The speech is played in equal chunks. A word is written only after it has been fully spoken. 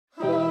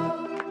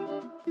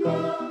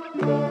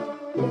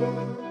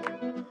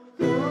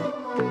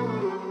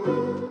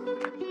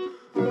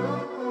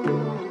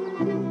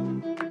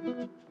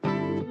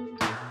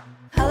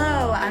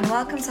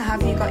to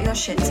Have You Got Your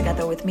Shit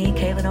Together with me,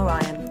 Caitlin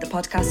O'Ryan, the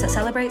podcast that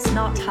celebrates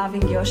not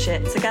having your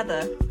shit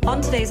together. On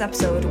today's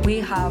episode, we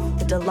have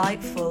the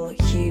delightful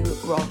Hugh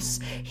Ross.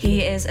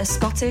 He is a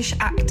Scottish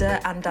actor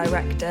and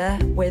director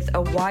with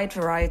a wide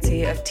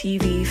variety of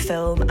TV,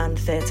 film and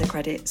theatre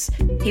credits.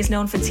 He's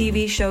known for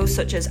TV shows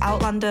such as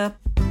Outlander,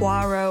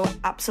 Poirot,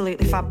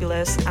 Absolutely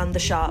Fabulous and the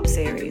Sharp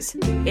series.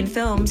 In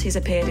films, he's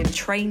appeared in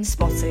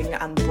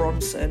Trainspotting and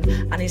Bronson,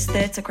 and his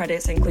theatre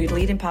credits include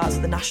leading parts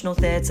at the National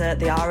Theatre,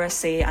 the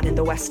RSC and in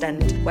the West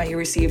End, where he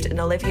received an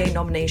Olivier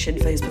nomination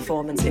for his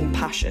performance in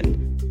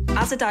Passion.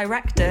 As a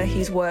director,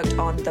 he's worked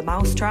on The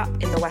Mousetrap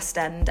in the West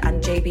End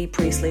and J.B.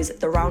 Priestley's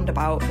The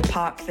Roundabout for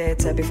Park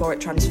Theatre before it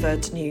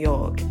transferred to New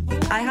York.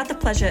 I had the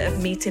pleasure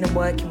of meeting and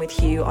working with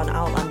Hugh on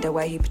Outlander,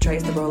 where he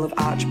portrays the role of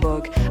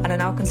Archbug, and I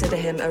now consider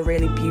him a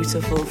really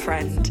beautiful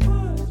friend.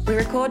 We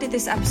recorded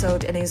this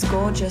episode in his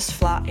gorgeous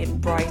flat in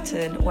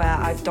Brighton, where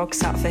I've dog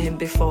sat for him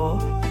before.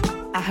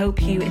 I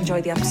hope you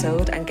enjoy the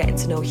episode and getting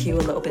to know Hugh a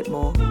little bit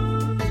more.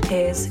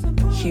 Here's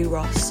Hugh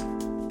Ross.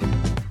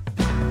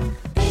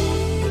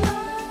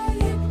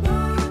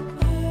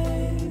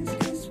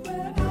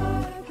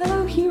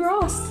 Hugh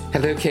Ross.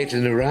 Hello,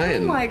 Caitlin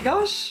O'Ryan. Oh my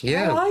gosh.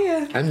 Yeah. How are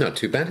you? I'm not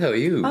too bad. How are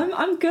you?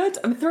 I'm good.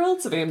 I'm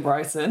thrilled to be in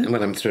Brighton.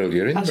 Well, I'm thrilled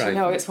you're in Brighton.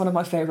 No, it's one of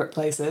my favourite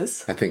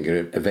places. I think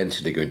you're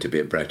eventually going to be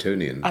a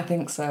Brightonian. I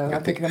think so. I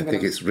think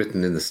it's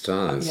written in the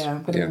stars. Yeah,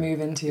 I'm going to move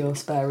into your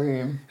spare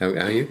room. Oh,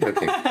 are you?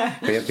 Okay.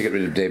 But you have to get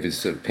rid of David's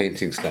sort of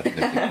painting stuff and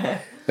everything.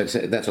 But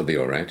that'll be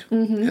all right.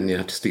 Mm-hmm. And you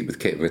have to sleep with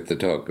Kate, with the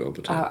dog all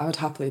the time. I would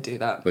happily do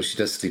that. Well, she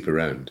does sleep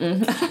around.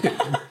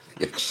 Mm-hmm.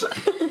 Yes.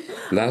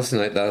 Last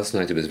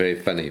night it was very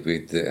funny.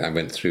 I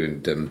went through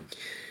and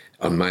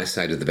on my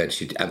side of the bed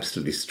she'd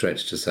absolutely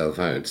stretched herself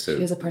out. So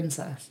she is a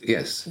princess.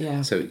 Yes.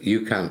 Yeah. So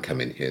you can't come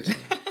in here.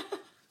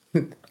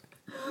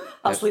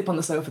 I'll sleep on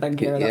the sofa then,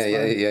 Kira.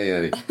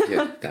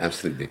 Yeah,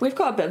 absolutely. We've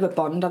got a bit of a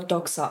bond. I've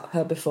dog sat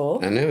her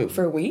before. I know.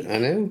 For a week. I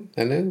know.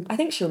 I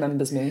think she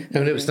remembers me.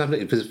 No, it was lovely.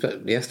 It was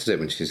yesterday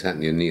when she sat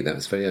in your knee. That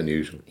was very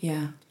unusual.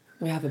 Yeah.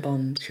 We have a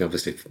bond. She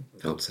obviously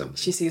felt something.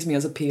 She sees me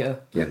as a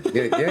peer. Yeah.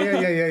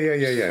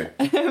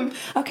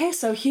 Okay,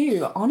 so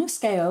Hugh, on a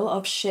scale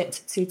of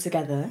shit to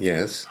together,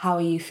 yes, how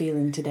are you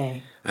feeling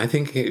today? I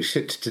think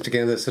shit to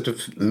together, sort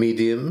of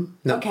medium,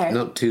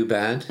 not too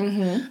bad.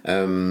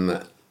 Mm-hmm.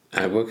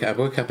 I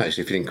woke up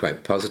actually feeling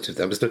quite positive.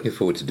 I was looking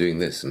forward to doing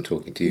this and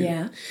talking to you.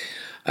 Yeah.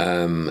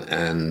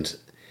 And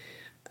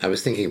I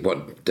was thinking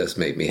what does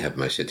make me have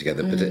my shit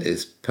together, but it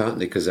is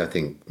partly because I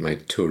think my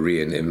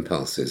Taurian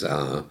impulses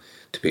are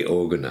to be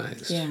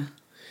organised and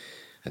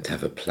to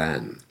have a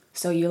plan.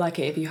 So you like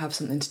it if you have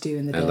something to do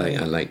in the day?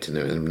 I like to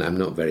know. And I'm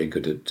not very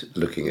good at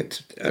looking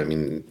at, I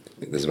mean,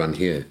 there's one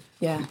here.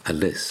 Yeah. A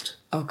list.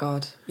 Oh,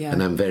 God, yeah.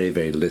 And I'm very,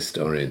 very list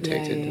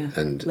orientated. Yeah.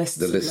 And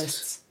the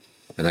lists.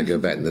 And I go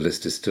back and the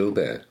list is still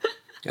there.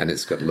 And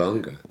it's got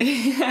longer.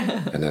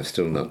 And I've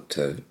still not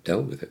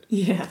dealt with it.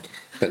 Yeah.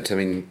 But, I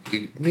mean,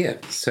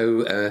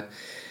 so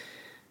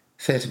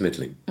fair to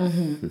middling.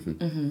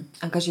 And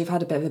because you've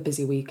had a bit of a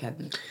busy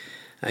weekend.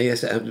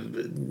 Yes,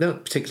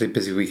 not particularly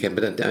busy weekend,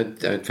 but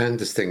I found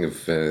this thing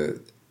of...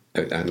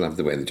 I love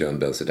the way that John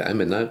Bell said,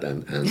 I'm an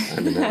outland.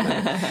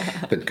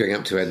 But going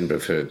up to Edinburgh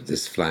for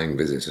this flying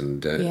visit,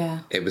 and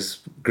it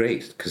was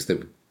great, because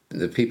the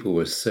people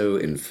were so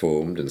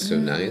informed and so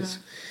nice.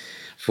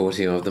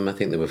 40 of them, I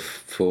think there were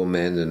 4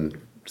 men and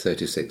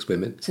 36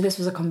 women. So this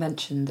was a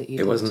convention that you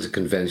did? It wasn't a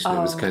convention,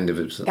 it was kind of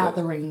a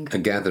gathering. A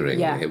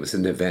gathering, yeah. It was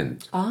an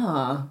event.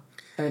 Ah,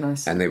 very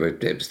nice. And it was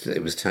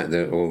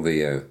all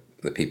the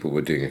people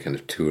were doing a kind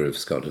of tour of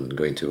Scotland,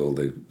 going to all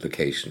the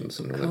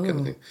locations and all that kind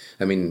of thing.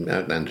 I mean,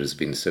 Outlander has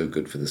been so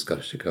good for the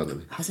Scottish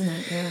economy. Hasn't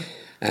it, yeah.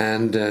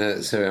 And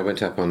so I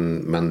went up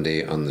on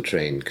Monday on the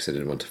train because I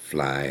didn't want to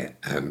fly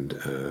and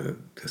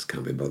just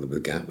can't be bothered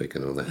with Gatwick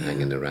and all that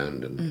hanging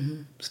around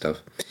and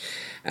stuff.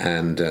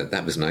 And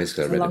that was nice.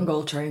 It's a long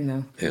old train,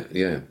 though.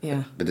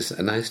 Yeah. But it's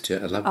a nice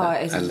journey. I love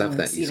that. I love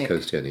that East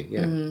Coast journey.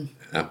 Yeah,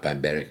 up by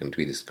Berwick and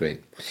Tweed is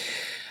great.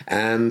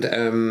 And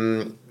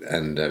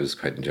I was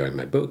quite enjoying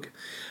my book.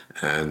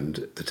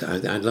 And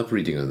I love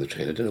reading on the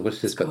train. I don't know what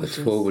it is about the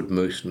forward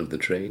motion of the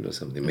train or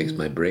something. It makes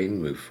my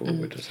brain move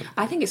forward or something.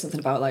 I think it's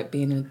something about like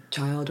being a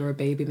child or a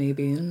baby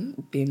maybe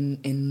and being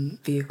in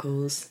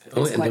vehicles.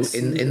 Oh, and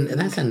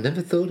that's, I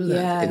never thought of that.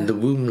 Yeah. In the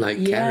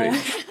womb-like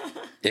carriage.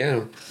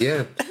 Yeah.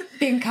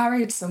 Being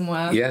carried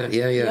somewhere.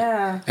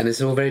 Yeah. And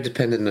it's all very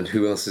dependent on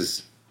who else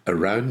is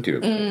around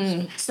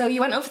you. So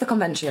you went over the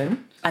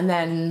convention and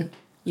then...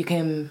 You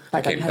came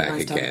back,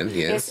 again,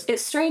 yes.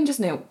 It's strange,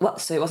 isn't it? Well,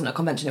 so it wasn't a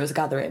convention, it was a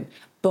gathering.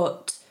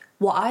 But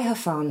what I have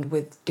found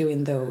with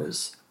doing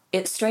those,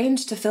 it's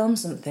strange to film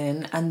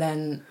something and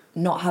then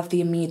not have the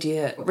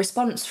immediate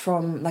response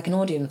from like an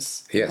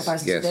audience. Yes.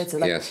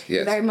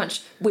 Very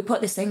much, we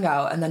put this thing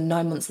out and then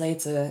 9 months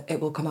later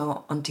it will come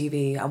out on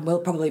TV and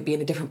we'll probably be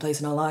in a different place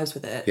in our lives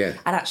with it. Yeah.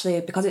 And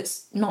actually, because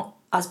it's not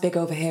as big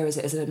over here as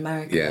it is in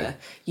America,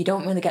 you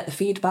don't really get the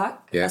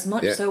feedback as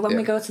much. So when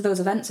we go to those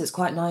events, it's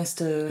quite nice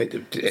to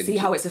see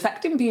how it's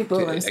affecting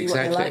people and see what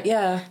they like.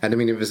 Yeah. And I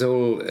mean, it was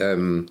all...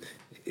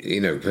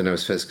 when I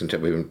was first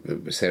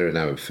contracted, Sarah and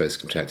I were first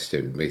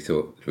contracted, and we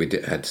thought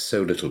had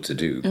so little to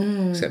do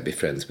except be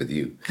friends with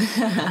you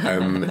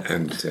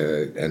and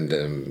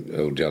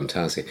old John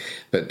Tarsi.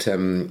 But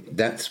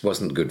that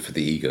wasn't good for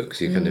the ego, because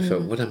you kind of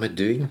felt, what am I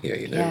doing here?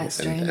 Yeah, it's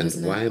strange,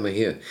 and why am I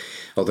here?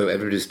 Although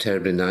everybody's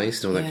terribly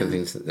nice and all that kind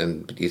of thing,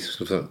 and you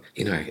sort of thought,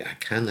 I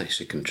can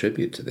actually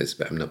contribute to this,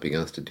 but I'm not being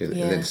asked to do it.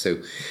 Yeah. And then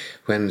so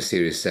when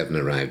Series 7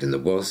 arrived and there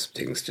was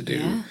things to do.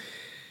 Yeah.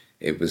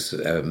 It was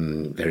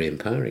very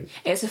empowering.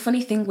 It's a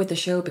funny thing with the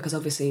show because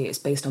obviously it's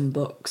based on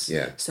books.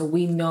 Yeah. So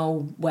we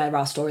know where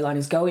our storyline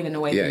is going in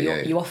a way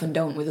that you often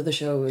don't with other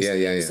shows.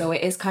 Yeah. So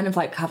it is kind of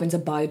like having to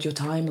bide your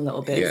time a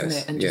little bit, isn't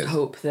it? And just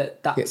hope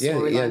that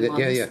storyline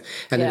lands. Yeah.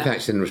 And in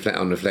fact,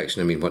 on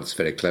reflection, I mean, what's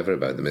very clever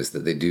about them is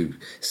that they do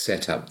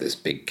set up this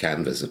big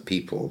canvas of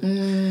people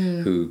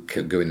who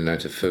go in and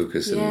out of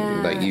focus.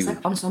 And it's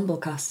like ensemble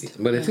cast.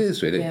 Well, it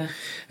is, really. Yeah.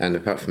 And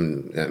apart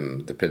from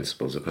the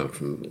principals, apart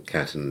from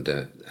Kat and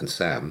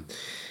Sam,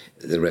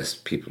 the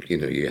rest people,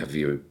 you have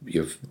your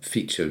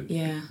feature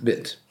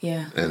bit.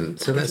 Yeah. And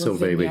so that's all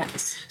very weird.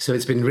 So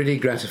it's been really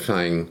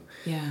gratifying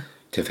to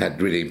have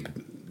had really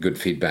good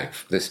feedback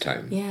this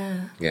time.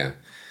 Yeah. Yeah.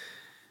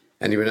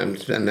 And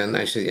then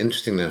actually,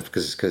 interesting enough,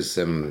 because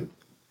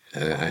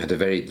I had a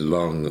very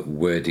long,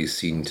 wordy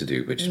scene to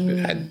do, which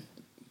had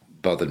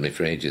bothered me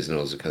for ages, and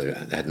also because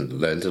I hadn't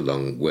learned a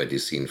long, wordy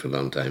scene for a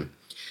long time.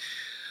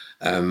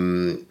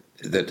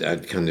 That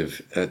I'd kind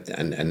of,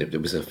 and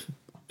it was a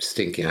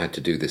stinking, I had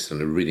to do this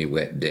on a really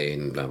wet day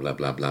and blah, blah,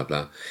 blah, blah,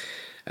 blah.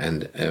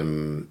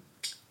 And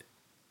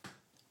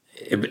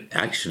it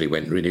actually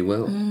went really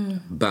well.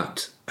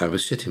 But I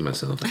was shitting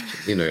myself,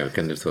 actually. I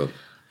kind of thought...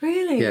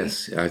 Really?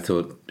 Yes, I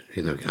thought,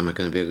 am I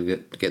going to be able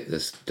to get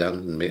this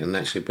done? And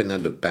actually, when I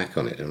look back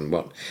on it, and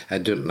I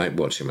don't like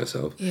watching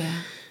myself. Yeah.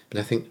 But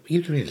I think,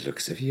 you really look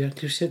as if you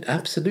had your shit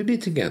absolutely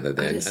together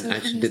then. And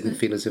actually didn't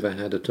feel as if I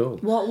had at all.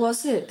 What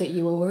was it that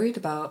you were worried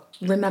about?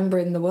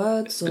 Remembering the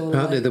words? Or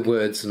partly the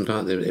words, and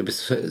partly it was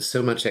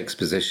so much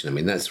exposition. I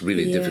mean, that's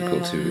really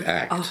difficult to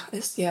act. Oh,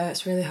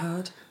 it's really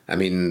hard. I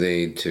mean,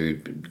 to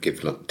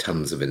give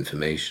tons of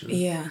information.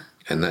 Yeah.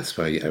 And that's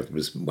why I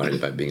was worried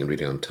about being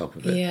really on top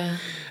of it. Yeah.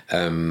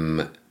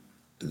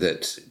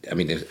 That, I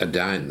mean, a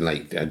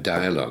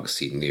dialogue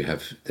scene, you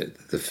have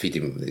the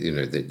feeding,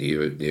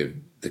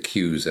 the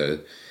cues are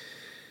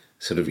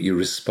sort of, you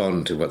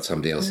respond to what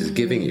somebody else is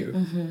giving you.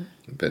 Mm-hmm.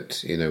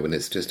 But, when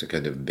it's just a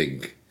kind of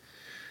big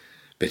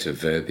bit of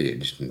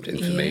verbiage and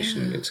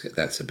information,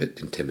 that's a bit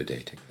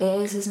intimidating.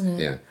 It is, isn't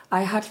it? Yeah.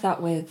 I had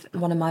that with,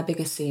 one of my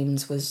biggest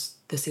scenes was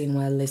the scene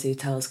where Lizzie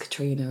tells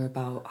Katrina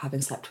about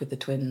having slept with the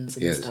twins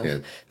and stuff.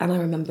 Yes. And I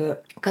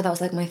remember, because that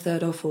was like my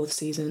 3rd or 4th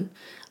season,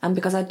 and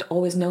because I'd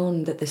always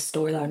known that this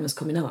storyline was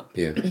coming up,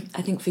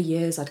 I think for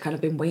years I'd kind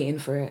of been waiting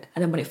for it.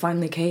 And then when it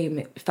finally came,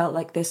 it felt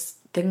like this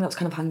thing that was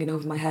kind of hanging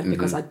over my head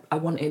because I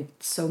wanted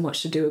so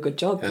much to do a good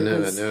job. I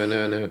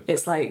know.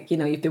 It's like,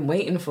 you've been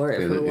waiting for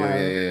it for a while.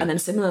 Yeah. And then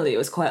similarly, it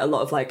was quite a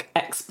lot of like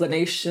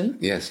explanation.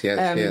 Yes.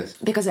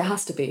 Because it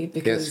has to be,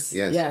 because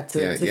so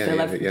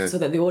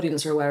that the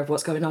audience are aware of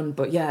what's going on.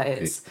 But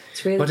it's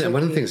really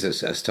one of the things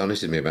that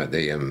astonished me about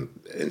the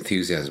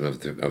enthusiasm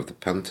of the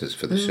punters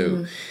for the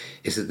show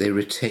is that they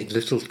retain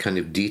little kind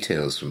of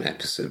details from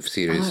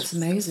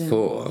series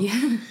 4.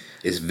 Yeah.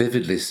 Is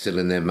vividly still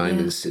in their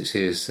mind in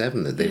Series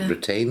 7, that they've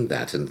retained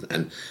that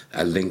and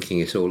are linking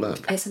it all up.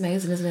 It's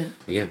amazing, isn't it?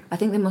 Yeah. I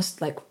think they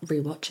must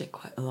rewatch it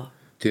quite a lot.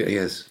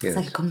 Yes. It's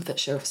like a comfort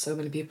show for so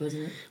many people,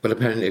 isn't it? Well,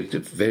 apparently,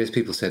 various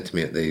people said to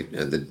me at the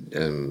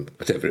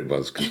whatever it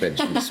was,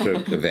 convention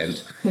stroke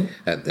event,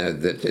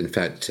 that in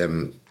fact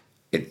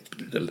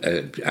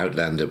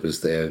Outlander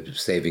was their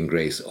saving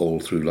grace all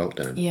through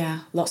lockdown. Yeah,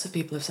 lots of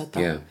people have said that.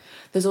 Yeah.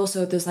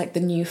 There's like the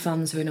new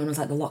fans who are known as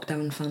like the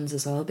lockdown fans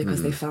as well,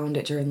 because they found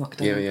it during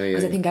lockdown. Yeah.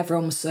 Because I think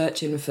everyone was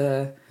searching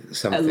for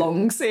a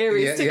long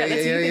series to get their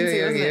teeth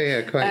into, wasn't it?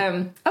 Yeah,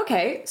 quite.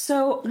 Okay,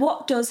 so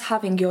what does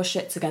having your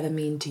shit together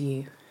mean to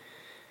you?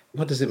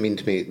 What does it mean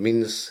to me? It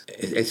means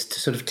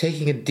it's sort of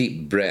taking a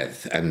deep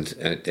breath. And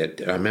I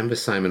remember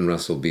Simon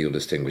Russell Beale,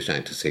 distinguished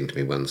actor, saying to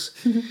me once,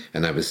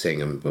 and I was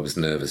saying I was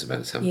nervous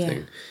about something.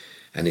 Yeah.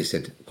 And he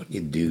said, what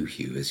you do,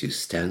 Hugh, is you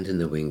stand in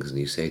the wings and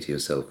you say to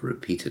yourself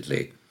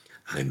repeatedly,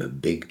 I'm a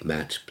big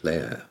match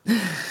player.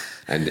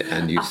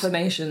 and you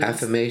Affirmations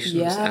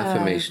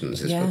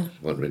is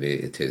what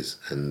really it is.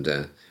 And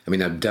I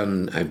mean, I've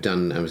done. I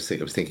was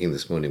thinking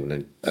this morning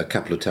when a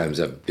couple of times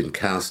I've been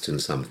cast in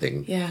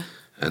something. Yeah.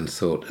 And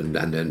thought, and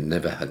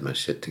never had my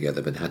shit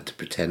together, but had to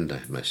pretend I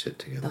had my shit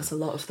together. That's a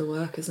lot of the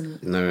work, isn't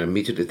it? And I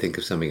immediately think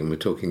of something, and we're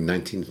talking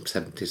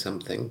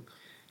 1970-something.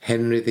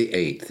 Henry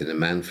VIII in A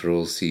Man for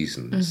All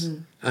Seasons.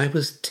 Mm-hmm. I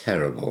was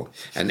terrible.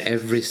 And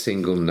every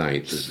single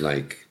night was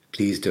like,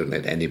 please don't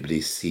let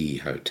anybody see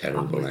how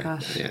terrible I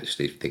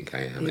actually think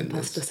I am in this.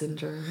 Imposter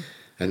syndrome.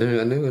 I know.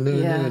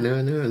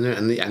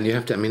 And you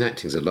have to, I mean,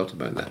 acting's a lot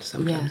about that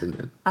sometimes, isn't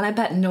it? And I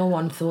bet no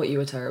one thought you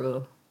were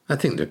terrible. I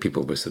think that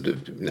people were sort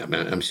of,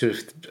 I'm sure,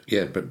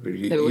 but They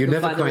you wouldn't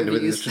never find the quite know.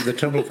 reviews. The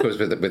trouble, of course,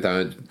 with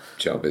our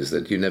job is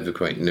that you never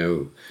quite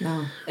know.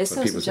 No, it's so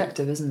what people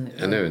subjective, isn't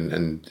it? I know,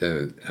 and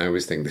I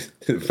always think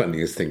the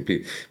funniest thing,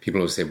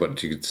 people always say, what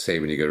do you say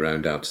when you go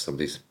round out to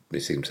somebody, you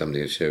see somebody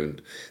has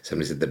shown,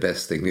 somebody said, the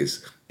best thing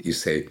is, you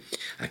say,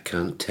 I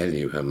can't tell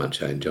you how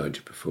much I enjoyed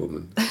your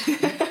performance.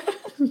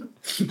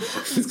 There's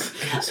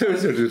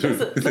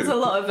a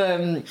lot of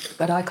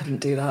but I couldn't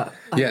do that.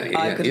 Yeah.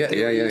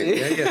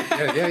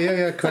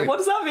 Quite. What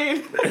does that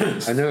mean?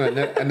 I know.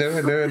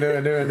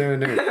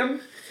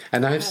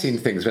 And I've seen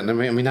things, but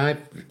we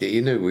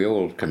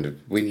all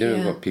we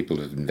know what people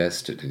have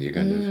invested, and you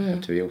kind of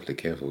have to be awfully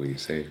careful what you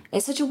say.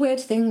 It's such a weird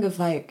thing of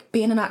like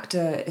being an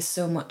actor is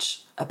so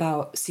much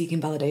about seeking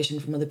validation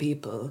from other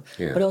people,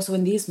 but also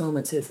in these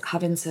moments it's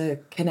having to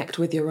connect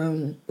with your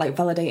own, like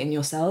validating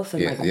yourself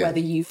and whether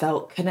you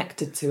felt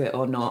connected to it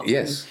or not.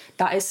 Yes. And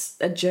that is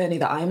a journey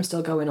that I am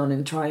still going on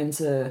in trying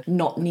to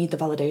not need the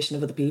validation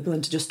of other people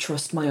and to just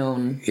trust my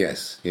own.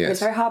 Yes.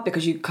 It's very hard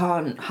because you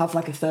can't have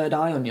like a third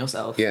eye on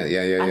yourself.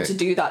 And to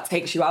do that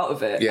takes you out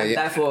of it, and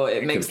therefore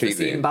it makes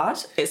completely. it seem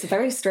bad. It's a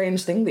very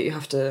strange thing that you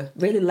have to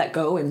really let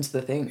go into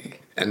the thing.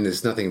 And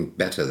there's nothing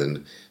better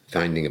than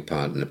finding a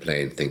part in a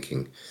play and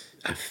thinking,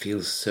 I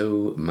feel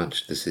so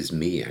much this is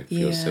me. I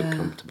feel so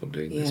comfortable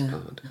doing this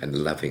part and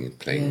loving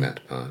playing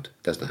that part.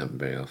 It doesn't happen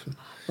very often.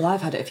 Well,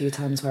 I've had it a few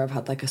times where I've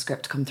had like a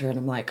script come through and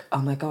I'm like,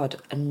 oh my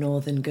God, a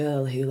northern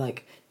girl who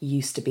like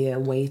used to be a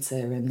waiter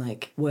and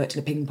like worked in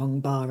a ping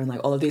pong bar and like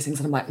all of these things,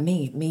 and I'm like,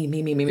 me, and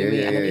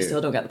then you still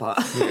don't get the part.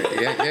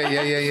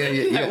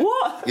 Yeah. Like,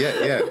 what?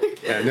 Yeah,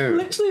 no.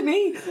 Literally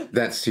me.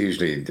 That's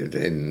usually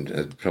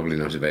in probably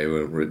not a very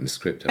well written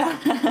script. You know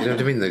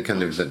what I mean? The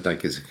kind of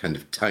like is a kind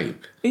of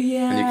type.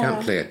 Yeah. And you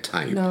can't play a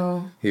type.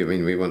 No. I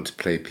mean, we want to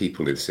play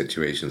people in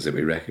situations that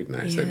we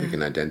recognise, that we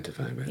can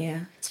identify with.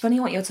 Yeah. It's funny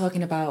what you're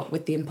talking about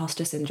with the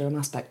imposter syndrome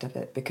aspect of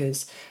it,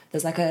 because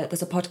there's a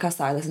podcast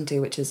that I listen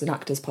to, which is an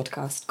actors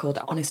podcast called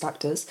Honest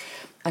Actors,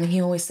 and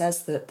he always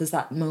says that there's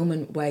that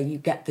moment where you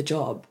get the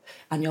job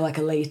and you're like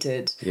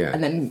elated,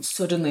 and then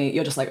suddenly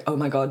you're just like, oh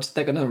my God,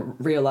 they're going to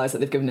realise that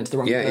they've given it to the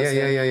wrong person.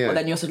 Yeah. Or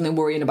then you're suddenly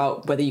worrying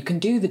about whether you can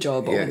do the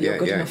job or whether you're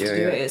good enough to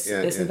do it.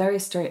 It's a very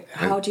strange...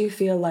 How do you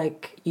feel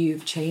like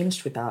you've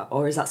changed with that?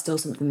 Or is that still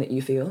something that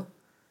you feel?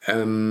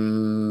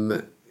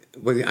 Well,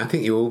 I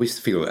think you always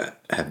feel,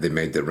 have they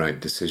made the right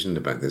decision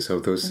about this?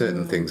 Although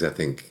certain things I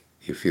think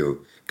you feel,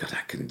 God,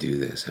 I can do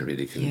this, I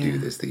really can do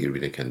this, that you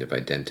really kind of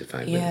identify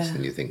with this,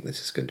 and you think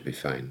this is going to be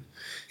fine.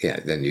 Yeah,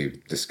 then you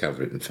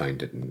discover it and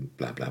find it and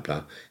blah, blah,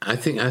 blah. I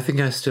think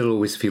I still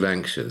always feel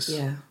anxious.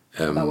 Yeah.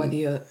 About whether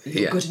you're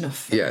good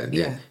enough.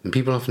 Yeah. And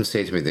people often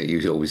say to me that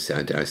you always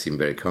say, I seem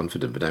very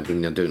confident, but I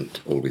mean, I don't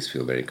always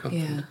feel very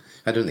confident. Yeah.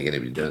 I don't think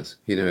anybody does.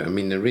 I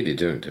really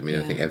don't. I mean,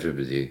 I think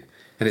everybody...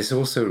 And it's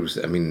also,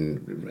 I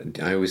mean,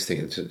 I always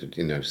think,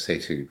 say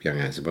to young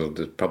actors, well,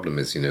 the problem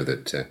is,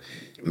 that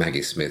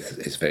Maggie Smith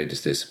is very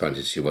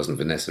disappointed she wasn't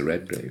Vanessa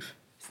Redgrave.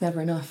 It's never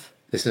enough.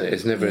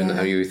 It's never enough.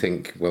 How you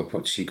think, well,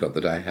 what she got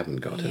that I haven't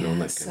got, and all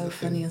that kind of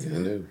thing. Funny, isn't it? I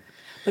know.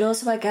 But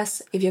also, I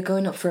guess, if you're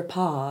going up for a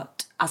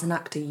part, as an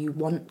actor, you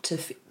want to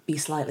be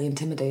slightly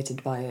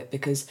intimidated by it,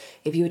 because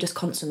if you were just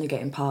constantly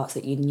getting parts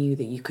that you knew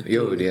that you could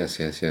do, yes,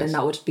 then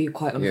that would be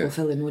quite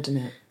unfulfilling, wouldn't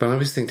it? But I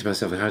always think to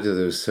myself, how do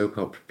those soap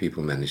opera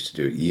people manage to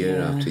do it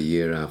year after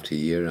year after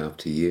year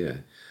after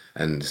year,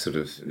 and sort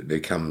of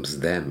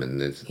becomes them,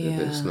 and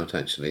it's not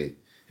actually...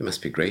 It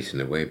must be great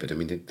in a way, but I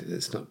mean,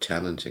 it's not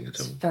challenging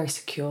at all. It's very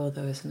secure,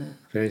 though, isn't it?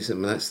 Very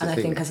simple. That's the thing. And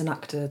I think as an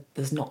actor,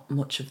 there's not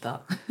much of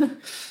that.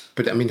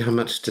 But I mean, how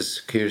much does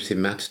security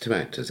matter to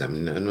actors? I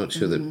mean, I'm not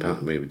sure that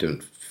part where we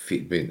don't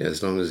feel,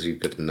 as long as you've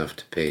got enough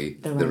to pay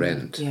the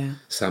rent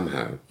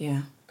somehow.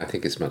 Yeah. I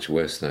think it's much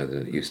worse now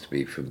than it used to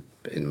be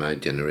in my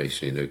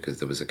generation, because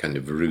there was a kind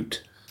of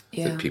route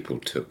that people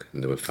took,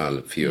 and there were far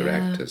fewer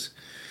actors,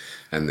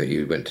 and that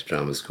you went to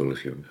drama school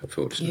if you were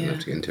fortunate enough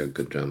to get into a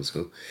good drama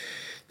school.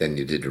 Then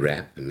you did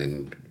rep, and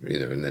then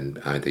and then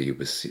either you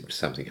was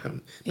something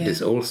happened. But it's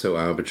also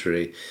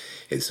arbitrary.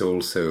 It's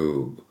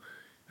also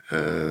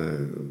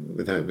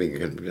without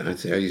being.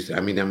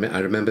 I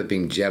remember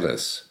being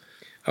jealous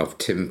of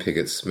Tim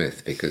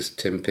Pigott-Smith, because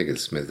Tim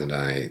Pigott-Smith and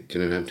I. Do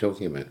you know who I'm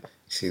talking about?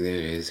 See,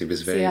 there he is. He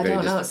was very. I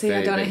don't know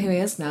who he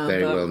is now.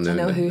 Very well known.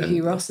 I know who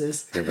Hugh Ross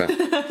is.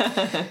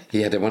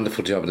 He had a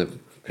wonderful job in a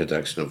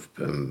production of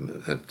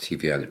a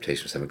TV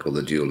adaptation of something called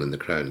The Jewel in the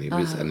Crown. He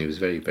was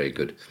very, very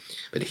good.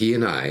 But he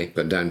and I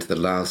got down to the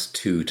last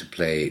two to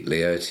play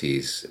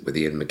Laertes with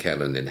Ian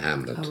McKellen in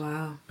Hamlet. Oh,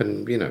 wow.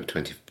 And,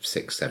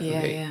 26, 7,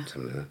 8,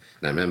 something like that.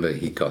 And I remember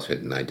he got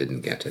it and I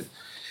didn't get it.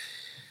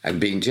 And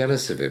being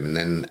jealous of him, and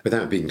then,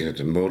 without being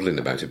maudlin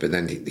about it, but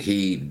then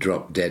he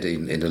dropped dead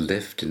in a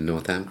lift in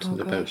Northampton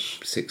about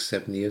 6,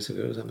 7 years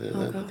ago or something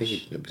like that. Gosh. I think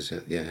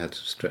he had a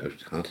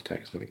heart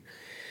attack or something.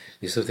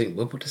 You sort of think,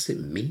 well, what does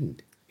it mean?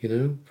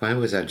 Why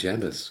was I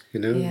jealous?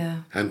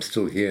 I'm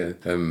still here,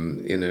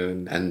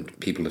 and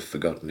people have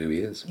forgotten who he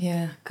is.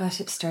 Yeah,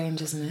 gosh, it's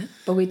strange, isn't it?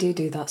 But we do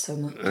that so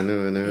much. I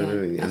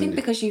know. I think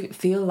because you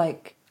feel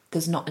like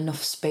there's not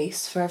enough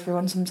space for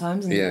everyone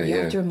sometimes, and you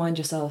have to remind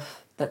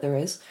yourself that there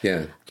is.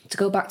 Yeah. To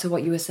go back to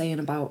what you were saying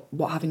about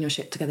what having your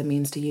shit together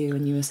means to you,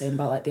 and you were saying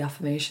about like the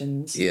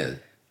affirmations. Yeah.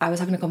 I was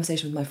having a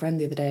conversation with my friend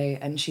the other day,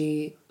 and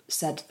she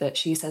said that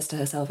she says to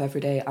herself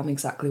every day, I'm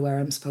exactly where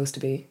I'm supposed to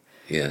be.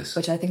 Yes.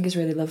 Which I think is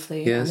really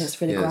lovely. Yes. And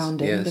it's really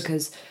grounding,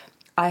 because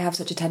I have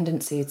such a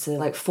tendency to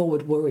like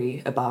forward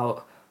worry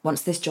about,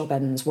 once this job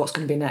ends, what's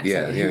going to be next?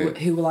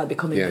 Who will I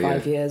become in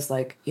 5 years?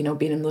 Like, you know,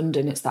 being in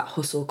London, it's that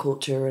hustle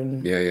culture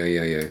and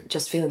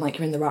just feeling like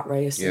you're in the rat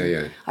race.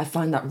 I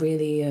find that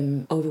really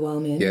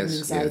overwhelming and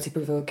anxiety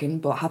provoking.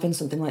 But having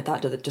something like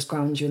that just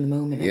grounds you in the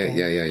moment.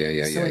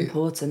 So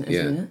important,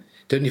 isn't it?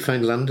 Don't you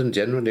find London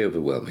generally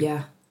overwhelming?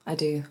 Yeah, I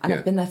do. And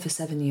I've been there for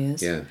 7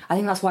 years. Yeah. I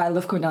think that's why I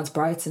love coming down to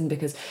Brighton,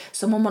 because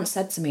someone once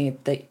said to me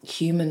that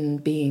human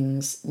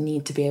beings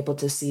need to be able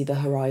to see the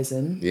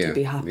horizon to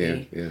be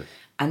happy.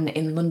 And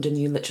in London,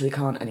 you literally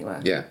can't anywhere.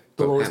 Yeah.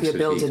 There'll always be a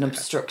building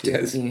obstructing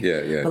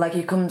you. But like,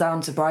 you come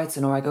down to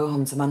Brighton, or I go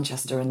home to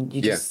Manchester, and you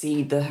just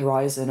see the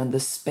horizon and the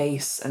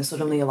space, and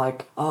suddenly you're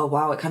like, oh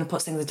wow, it kind of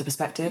puts things into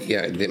perspective.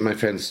 Yeah, my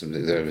friends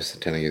that I was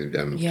telling you,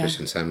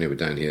 Christian family were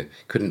down here,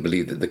 couldn't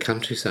believe that the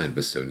countryside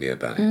was so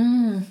nearby.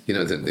 You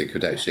know, that they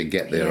could actually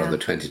get there on the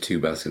 22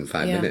 bus in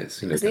 5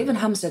 minutes. You know, because even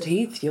Hampstead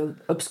Heath, you're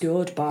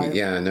obscured by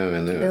I know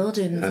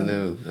buildings. I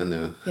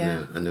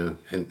know.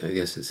 And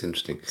yes, it's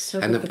interesting. So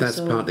and that's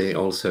partly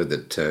also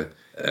that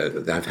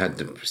I've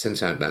had,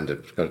 since Outlander,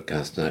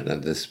 podcast and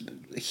Outlander, this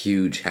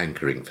huge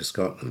hankering for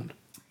Scotland.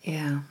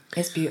 Yeah,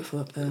 it's beautiful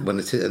up there. Well,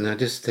 it is, and I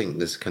just think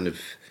this kind of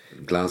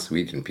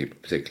Glaswegian people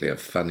particularly are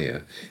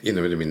funnier. You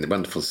know what I mean? The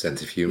wonderful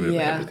sense of humour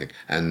about everything.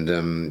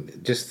 And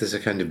just there's a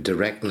kind of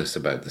directness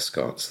about the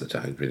Scots that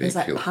I really there's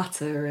feel. Like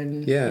patter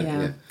and...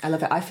 Yeah. I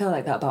love it. I feel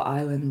like that about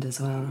Ireland as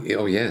well.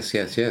 Oh, yes.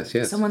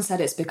 Someone said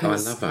it's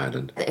because... I love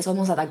Ireland. It's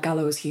almost like that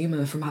gallows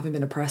humour from having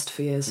been oppressed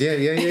for years. Yeah.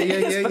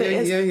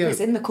 It's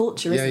in the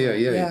culture, isn't it?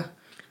 Yeah.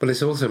 Well,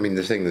 it's also, I mean,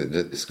 the thing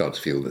that the Scots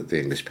feel that the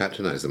English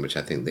patronise them, which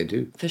I think they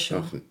do. For sure.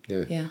 Often,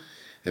 yeah.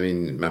 I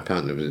mean, my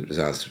partner was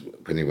asked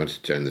when he wanted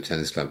to join the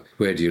tennis club,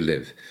 where do you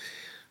live?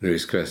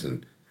 Lewis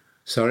Crescent.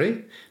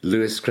 Sorry?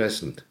 Lewis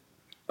Crescent.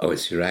 Oh,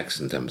 it's your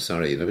accent, I'm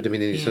sorry. You know what I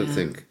mean? And you sort of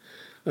think,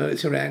 oh,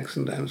 it's your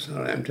accent, I'm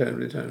sorry, I'm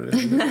terribly kind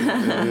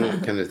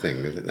of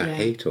thing. I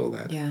hate all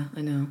that. Yeah,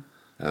 I know.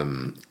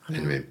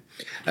 Anyway.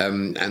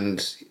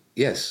 And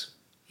yes.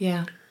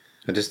 Yeah.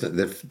 I just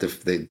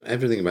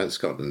everything about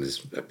Scotland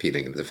is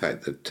appealing. The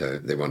fact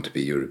that they want to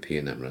be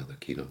European, I'm rather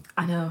keen on.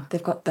 I know,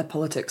 they've got their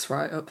politics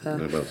right up there.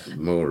 Well,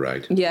 more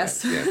right.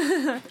 Yes.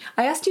 Yeah.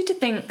 I asked you to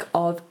think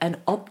of an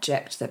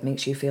object that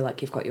makes you feel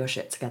like you've got your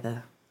shit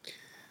together.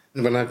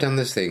 Well, I've done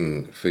this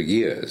thing for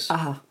years.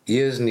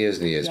 Years and years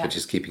and years, which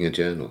is keeping a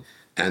journal.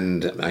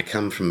 And I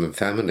come from a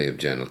family of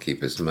journal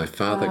keepers. My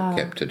father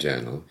kept a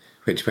journal,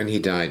 which when he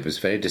died was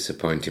very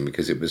disappointing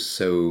because it was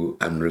so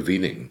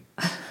unrevealing.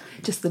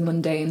 Just the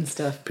mundane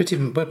stuff. Pretty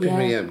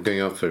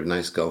going off for a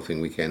nice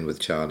golfing weekend with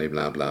Charlie,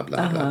 blah, blah,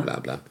 blah, blah, blah,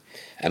 blah.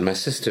 And my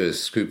sister has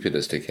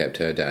scrupulously kept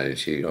her diary.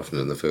 She often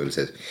on the phone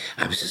says,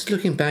 I was just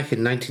looking back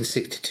in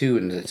 1962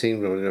 and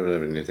seeing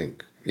whatever, and you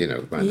think, you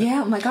know.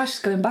 Oh my gosh,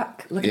 going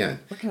back. Looking at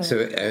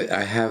so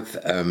I have...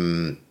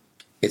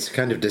 it's a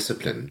kind of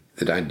discipline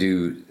that I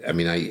do. I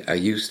mean, I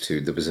used to.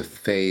 There was a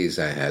phase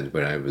I had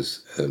where I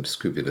was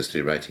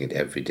scrupulously writing it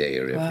every day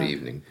or every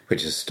evening,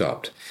 which has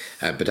stopped.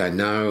 But I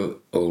now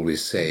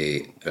always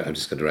say, I'm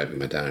just going to write with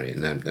my diary.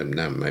 And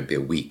now it might be a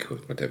week or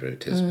whatever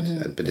it is.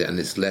 But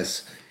it's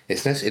less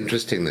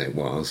interesting than it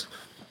was.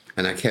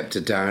 And I kept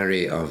a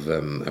diary of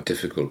a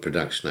difficult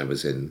production I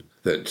was in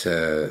that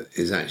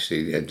is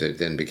actually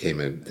then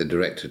became the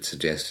director had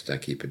suggested I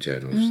keep a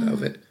journal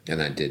of it,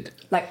 and I did.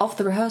 Like off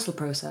the rehearsal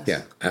process?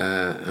 Yeah.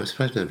 I'm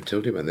surprised I never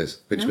told you about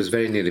this, which was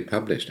very nearly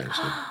published,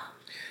 actually.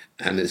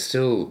 And it's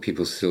still,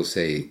 people still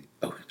say,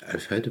 oh,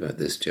 I've heard about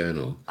this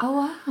journal.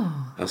 Oh,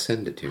 wow. I'll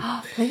send it to you.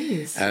 Oh,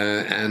 please.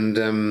 And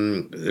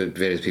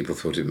various people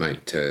thought it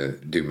might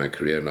do my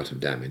career a lot of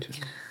damage.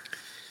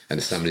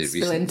 And somebody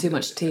spilling too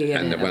much tea.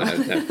 And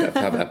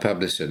a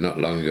publisher not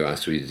long ago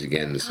asked to read it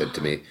again and said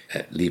to me,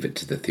 leave it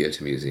to the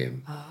Theatre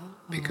Museum.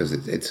 Because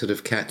it sort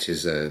of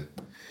catches a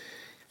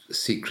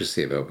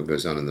secrecy about what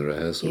goes on in the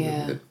rehearsal.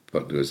 Yeah.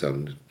 What goes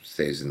on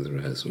stays in the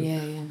rehearsal.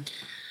 Yeah.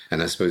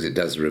 And I suppose it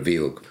does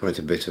reveal quite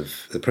a bit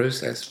of the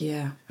process.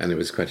 Yeah. And it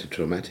was quite a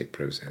traumatic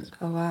process.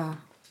 Oh, wow.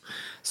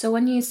 So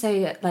when you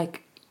say,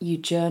 like, you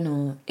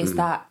journal, is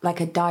that like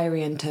a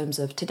diary in terms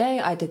of today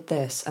I did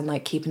this and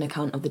like keep an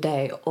account of the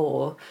day?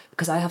 Or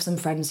because I have some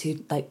friends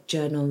who like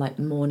journal like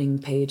morning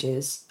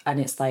pages, and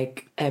it's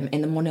like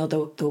in the morning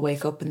they'll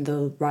wake up and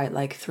they'll write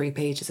like 3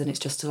 pages and it's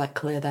just to like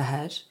clear their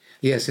head.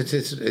 Yes,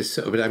 it's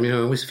but I mean,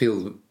 I always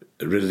feel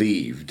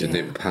relieved and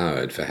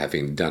empowered for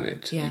having done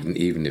it,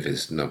 even if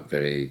it's not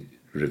very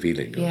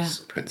revealing or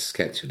quite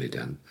sketchily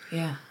done.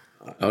 Yeah.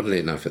 Oddly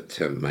enough, at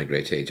my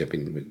great age,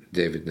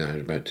 David and I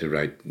are about to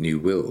write new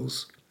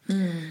wills.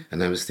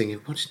 And I was thinking,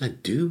 what should I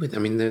do with... I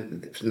mean,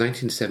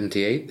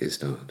 1978 they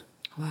start.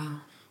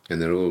 Wow.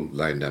 And they're all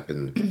lined up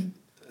in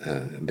a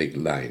big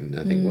line.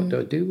 I think, what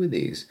do I do with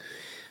these?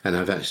 And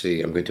I'm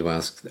going to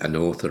ask an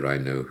author I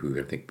know who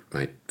I think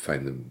might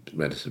find them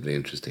relatively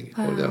interesting,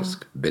 or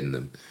ask Bin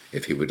them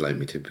if he would like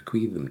me to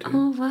bequeath them to him.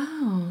 Oh,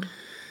 wow.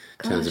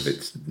 Sounds a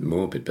bit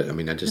morbid, but I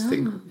mean, I just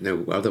think,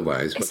 no,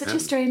 otherwise... It's such a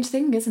strange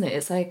thing, isn't it?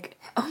 It's like,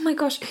 oh my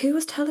gosh, who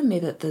was telling me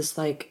that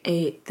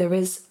there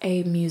is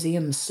a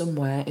museum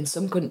somewhere in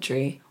some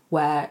country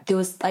where there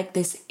was like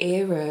this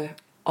era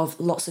of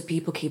lots of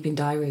people keeping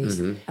diaries,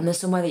 and there's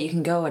somewhere that you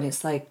can go and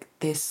it's like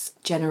this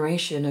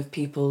generation of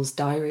people's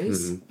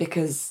diaries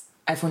because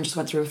everyone just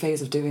went through a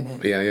phase of doing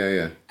it.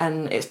 Yeah.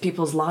 And it's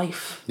people's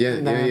life. Yeah.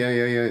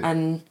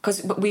 And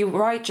because we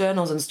write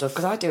journals and stuff,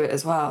 because I do it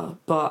as well,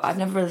 but I've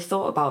never really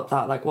thought about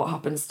that, like what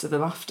happens to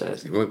them after.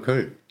 Well,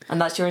 correct.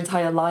 And that's your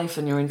entire life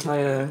and your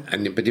entire...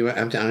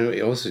 But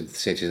I also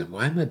say to yourself,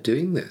 why am I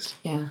doing this?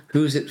 Yeah.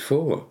 Who's it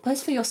for? Well,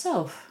 it's for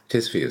yourself. It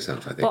is for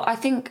yourself, I think. But I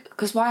think,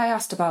 because why I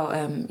asked about,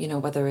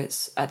 whether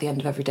it's at the end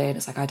of every day and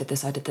it's like, I did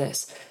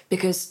this,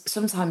 because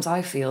sometimes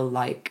I feel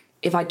like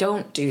if I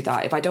don't do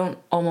that, if I don't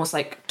almost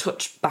like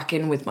touch back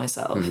in with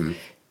myself,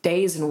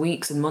 days and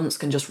weeks and months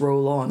can just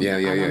roll on. Yeah.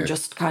 I'm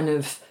just kind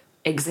of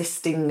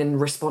existing and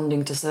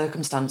responding to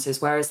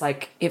circumstances. Whereas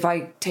like if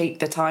I take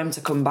the time to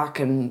come back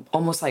and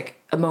almost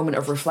like a moment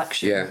of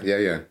reflection.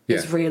 Yeah.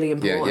 Is really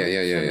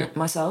important for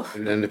myself.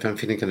 And if I'm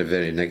feeling kind of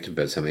very negative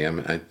about something,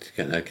 I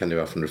kind of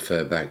often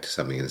refer back to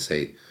something and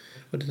say,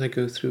 what did I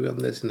go through on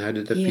this and how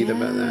did I feel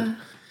about that?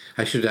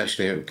 I should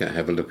actually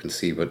have a look and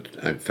see what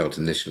I felt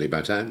initially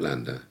about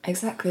Outlander.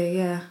 Exactly,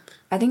 yeah.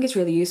 I think it's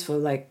really useful.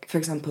 Like, for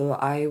example,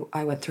 I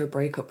went through a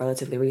breakup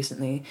relatively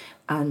recently,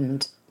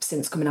 and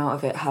since coming out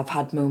of it have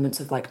had moments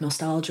of like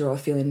nostalgia or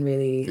feeling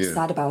really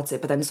sad about it.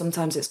 But then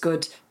sometimes it's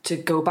good to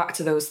go back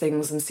to those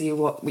things and see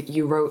what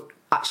you wrote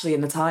actually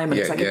in the time, and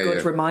it's like a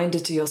good reminder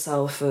to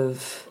yourself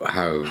of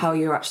how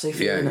you're actually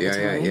feeling at the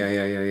time.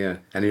 Yeah.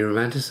 And you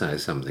romanticize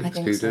something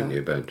too, don't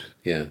you? But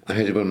I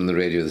heard one on the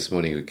radio this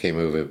morning who came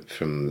over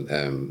from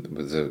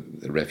was a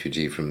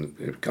refugee on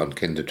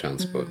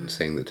Kindertransport and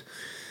saying that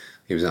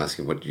he was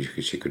asking what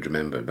she could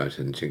remember about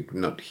it, and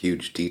not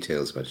huge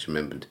details about it. She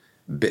remembered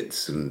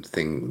bits and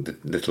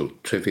little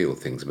trivial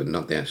things, but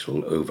not the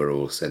actual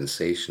overall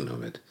sensation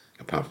of it.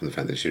 Apart from the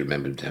fact that she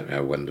remembered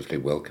how wonderfully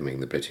welcoming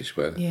the British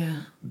were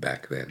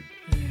back then.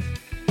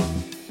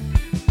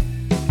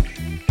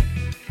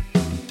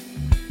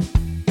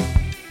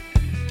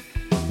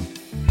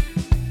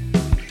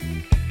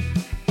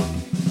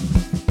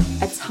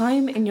 A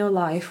time in your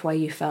life where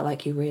you felt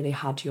like you really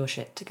had your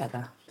shit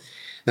together?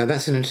 Now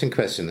that's an interesting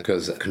question,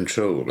 because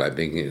control, like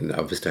being in,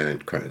 obviously I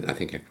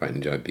think I quite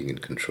enjoy being in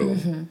control.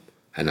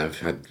 And I've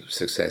had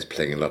success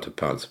playing a lot of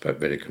parts about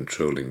very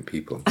controlling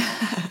people.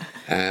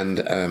 And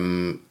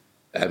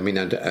I mean,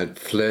 I'd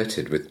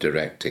flirted with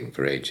directing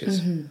for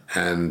ages,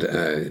 and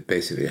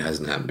basically it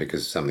hasn't happened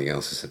because something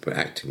else,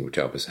 acting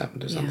job has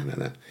happened or something like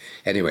that.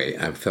 Anyway,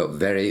 I felt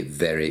very,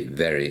 very,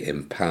 very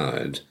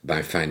empowered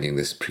by finding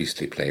this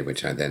priestly play,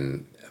 which I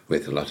then,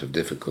 with a lot of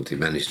difficulty,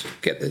 managed to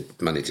get the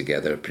money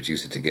together,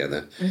 produce it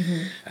together,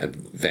 a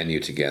venue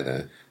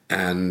together,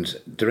 and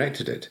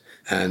directed it.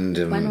 And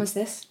when was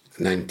this?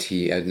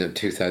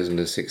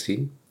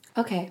 2016.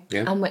 Okay.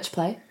 Yeah. And which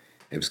play?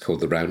 It was called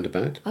The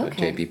Roundabout by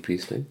J.B.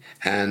 Priestley.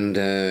 And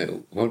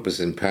what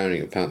was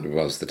empowering apparently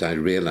was that I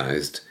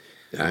realised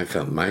I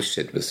felt my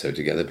shit was so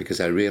together because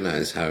I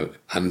realised how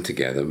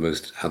untogether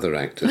most other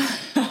actors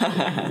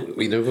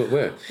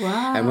were.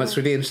 Wow. And what's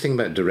really interesting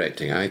about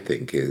directing, I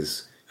think,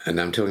 is,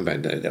 and I'm talking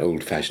about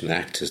old-fashioned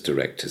actors,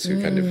 directors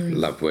who kind of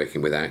love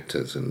working with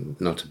actors, and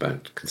not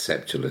about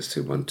conceptualists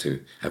who want to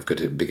have got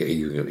a big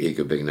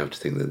ego big enough to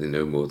think that they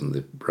know more than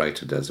the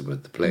writer does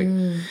about the play.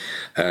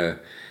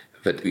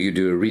 But you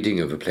do a reading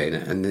of a play,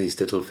 and these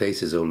little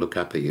faces all look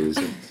up at you,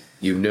 so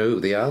you know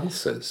the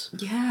answers.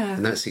 Yeah.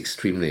 And that's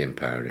extremely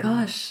empowering.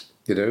 Gosh.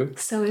 You know?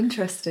 So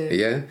interesting.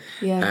 Yeah?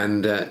 Yeah.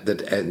 And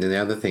the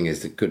other thing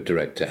is the good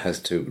director has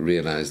to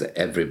realise that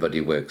everybody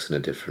works in a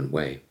different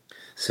way.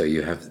 So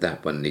you have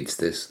that one needs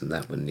this, and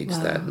that one needs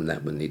that, and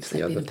that one needs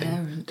the other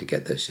thing to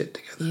get their shit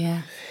together.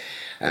 Yeah.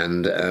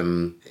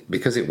 And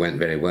because it went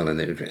very well,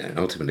 and it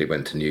ultimately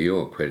went to New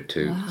York,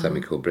 to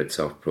something called Brits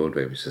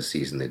Off-Broadway, which is a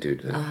season they do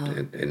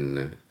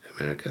in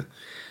America.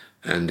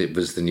 And it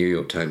was the New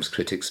York Times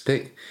Critics'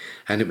 Pick.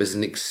 And it was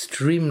an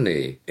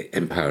extremely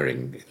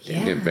empowering,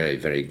 very,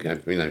 very, I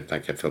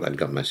felt I'd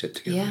got my shit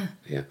together.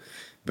 Yeah.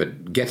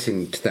 But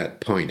getting to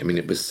that point, I mean,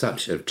 it was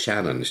such a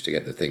challenge to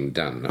get the thing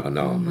done on.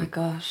 Oh my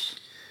gosh.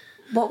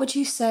 What would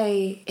you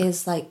say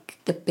is like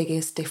the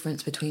biggest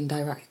difference between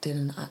directing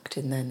and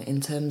acting then, in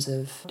terms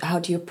of how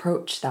do you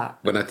approach that?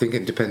 Well, I think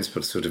it depends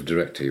what sort of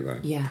director you are.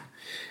 Yeah.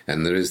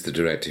 And there is the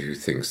director who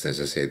thinks, as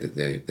I say, that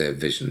their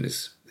vision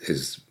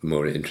is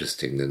more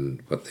interesting than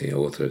what the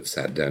author had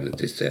sat down at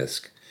his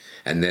desk.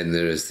 And then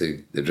there is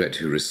the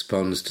director who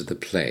responds to the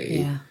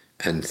play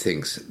and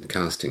thinks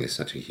casting is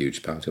such a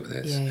huge part of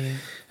this.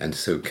 And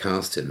so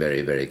cast it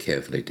very, very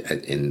carefully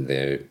in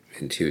their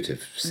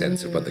intuitive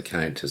sense of what the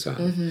characters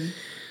are.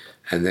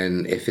 And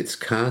then if it's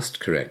cast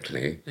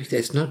correctly,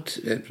 it's not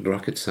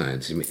rocket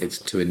science. It's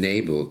to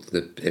enable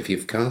if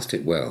you've cast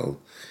it well,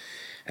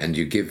 and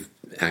you give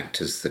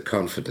actors the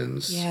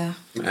confidence. Yeah.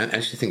 I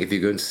actually think if you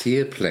go and see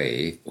a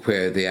play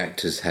where the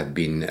actors have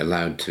been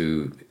allowed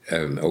to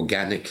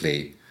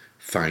organically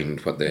find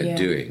what they're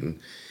doing,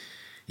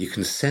 you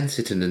can sense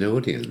it in an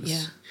audience.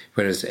 Yeah.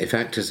 Whereas if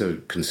actors are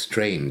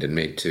constrained and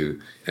made to,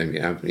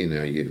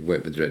 you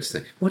work with directors,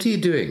 say, what are you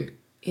doing?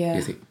 Yeah.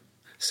 You think,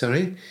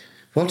 sorry?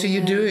 What are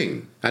you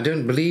doing? I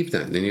don't believe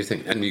that. And then you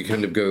think, and you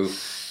kind of go,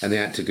 and the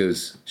actor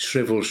goes,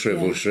 shrivel,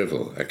 shrivel,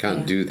 shrivel. I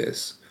can't do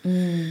this.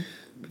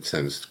 It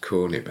sounds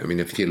corny, but I mean,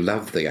 if you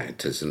love the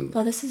actors and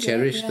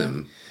cherish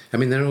them, I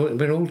mean,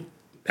 we're all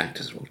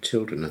actors, are all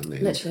children, aren't they?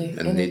 Literally.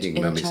 And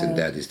needing mummies and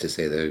daddies to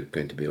say they're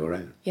going to be all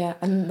right. Yeah,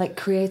 and like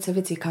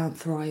creativity can't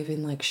thrive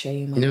in like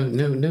shame. No.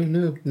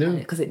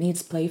 Because it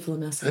needs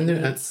playfulness. And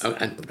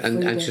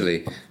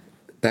actually,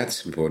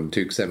 that's important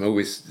too, because I'm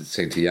always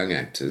saying to young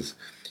actors,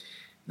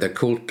 they're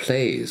called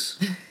plays,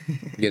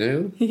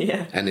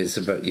 Yeah. And it's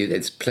about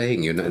it's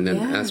playing, and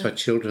that's why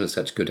children are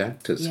such good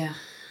actors. Yeah.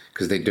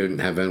 Because they don't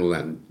have all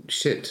that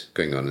shit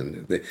going on,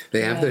 and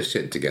they have their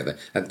shit together.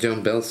 And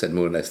John Bell said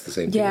more or less the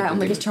same thing. Yeah, and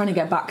we're just trying to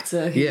get back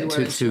to who we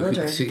were as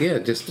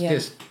children.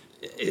 Just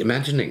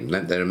imagining,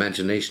 let their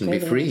imagination be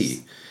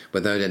free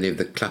without any of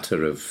the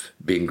clutter of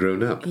being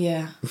grown up.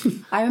 Yeah.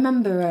 I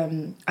remember,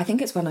 I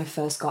think it's when I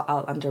first got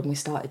Outlander and we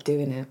started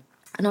doing it.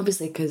 And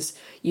obviously, because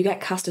you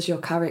get cast as your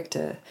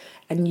character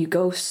and you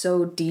go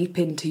so deep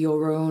into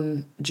your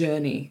own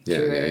journey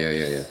through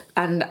it. Yeah.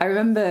 And I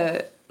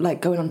remember like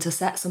going onto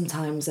set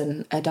sometimes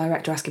and a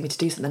director asking me to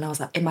do something, and I was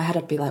like, in my head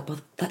I'd be like, well,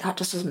 that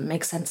just doesn't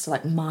make sense to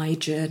like my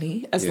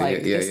journey as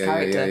this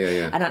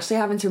character. And actually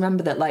having to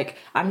remember that like,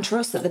 and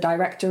trust that the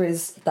director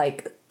is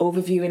like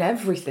overviewing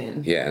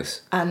everything.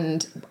 Yes.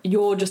 And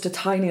you're just a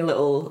tiny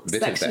little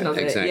section of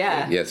it. Exactly.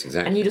 Yeah. Yes,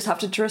 exactly. And you just have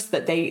to trust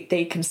that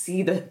they can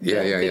see the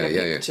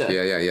bigger picture.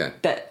 Yeah.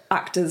 That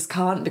actors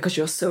can't, because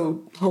you're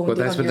so honed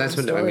in on your own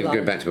what I mean,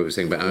 going back to what we were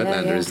saying about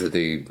Outlander, is that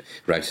the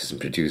writers and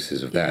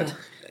producers of that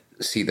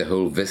see the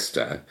whole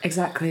vista.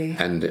 Exactly.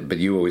 But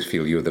you always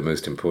feel you're the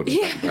most important.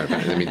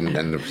 I mean,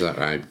 and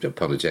I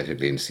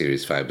apologetically in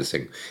Series 5 was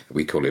saying,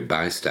 we call it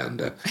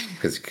bystander,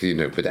 because,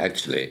 but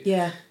actually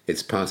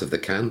it's part of the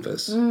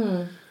canvas.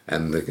 And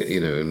and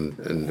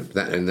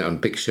on a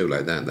big show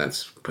like that,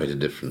 that's quite a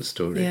different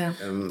story. Yeah.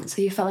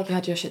 So you felt like you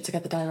had your shit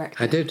together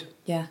directly. I did.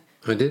 Yeah.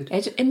 I did.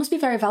 It must be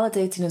very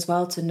validating as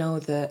well to know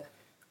that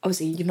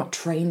obviously you're not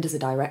trained as a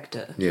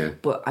director. Yeah.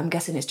 But I'm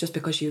guessing it's just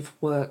because you've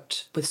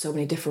worked with so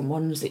many different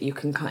ones that you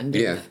can kind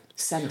of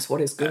sense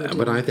what is good.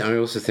 But I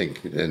also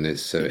think, and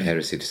it's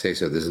heresy to say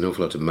so, there's an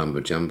awful lot of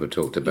mumbo-jumbo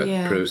talked about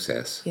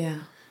process. Yeah.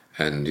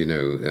 And,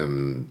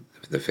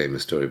 the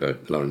famous story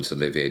about Laurence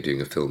Olivier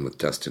doing a film with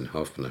Dustin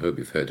Hoffman. I hope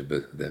you've heard of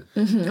both of them.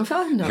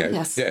 Mm-hmm.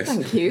 Yes.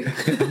 Thank you.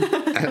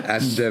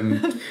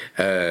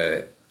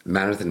 and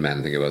Marathon Man,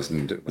 I think it was,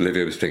 and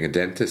Olivier was playing a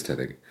dentist, I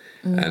think.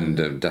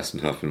 And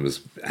Dustin Hoffman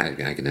was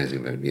agonising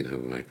about,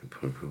 like,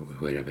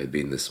 where have I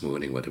been this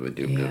morning? What have I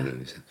done? Yeah.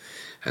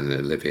 And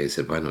Olivier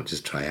said, why not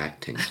just try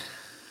acting?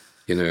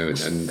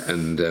 That's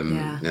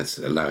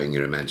allowing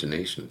your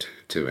imagination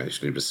to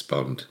actually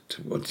respond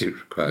to what you're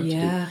required to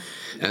do.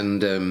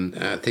 And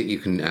I think you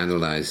can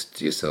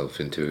analyse yourself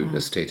into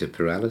a state of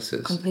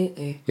paralysis.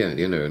 Completely. Yeah,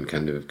 and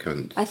kind of...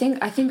 I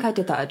think I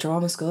did that at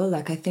drama school.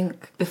 Like, I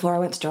think before I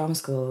went to drama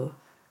school,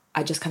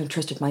 I just kind of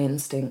trusted my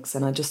instincts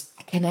and I just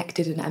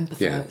connected and empathised.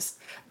 Yeah.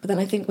 But then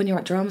I think when you're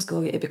at drama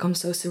school, it becomes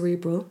so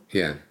cerebral.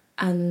 Yeah.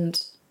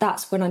 And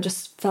that's when I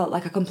just felt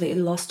like I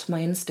completely lost my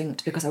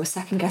instinct because I was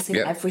second-guessing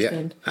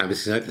everything. Yeah, I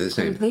was exactly the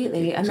same.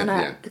 Completely. And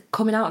then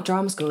coming out of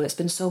drama school, it's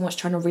been so much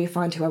trying to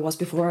re-find who I was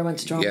before I went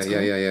to drama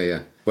school.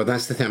 Yeah. Well,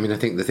 that's the thing. I mean, I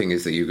think the thing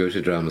is that you go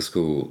to drama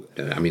school.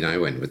 I mean, I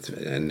went with,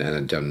 and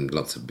I'd done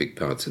lots of big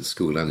parts at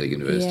school and at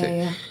university.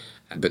 Yeah.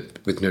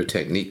 But with no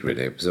technique,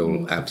 really. It was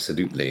all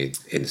absolutely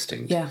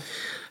instinct. Yeah.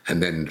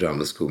 And then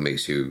drama school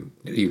makes you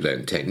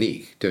learn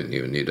technique, don't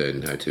you? And you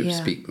learn how to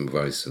speak and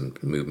voice and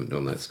movement and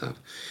all that stuff.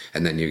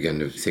 And then you're going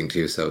to think to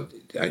yourself,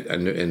 I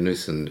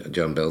listened to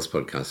John Bell's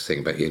podcast saying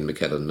about Ian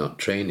McKellen not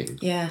training.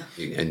 Yeah.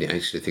 And you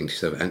actually think to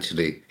yourself,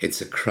 actually, it's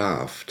a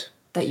craft.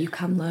 That you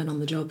can learn on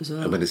the job as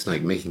well. But it's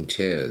like making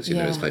chairs,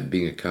 it's like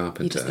being a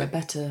carpenter. You just get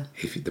better.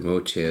 The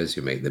more chairs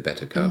you make, the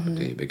better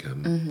carpenter you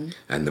become. Mm-hmm.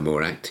 And the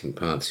more acting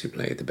parts you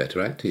play, the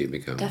better actor you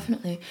become.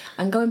 Definitely.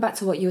 And going back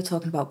to what you were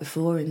talking about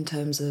before in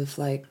terms of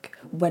like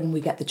when we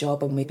get the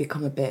job and we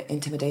become a bit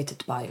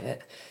intimidated by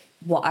it,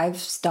 what I've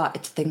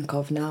started to think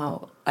of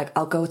now, like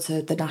I'll go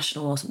to the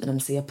National or something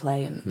and see a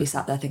play and be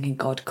sat there thinking,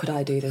 God, could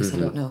I do this? Mm-hmm. I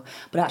don't know.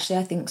 But actually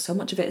I think so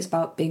much of it is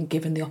about being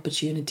given the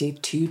opportunity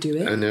to do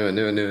it. I know.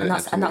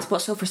 And that's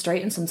what's so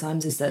frustrating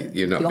sometimes is that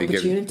the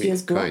opportunity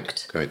is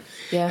blocked. Quite.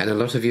 Yeah. And a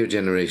lot of your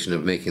generation are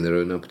making their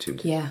own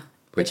opportunity. Yeah.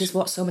 Which is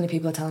what so many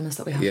people are telling us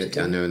that we have to do.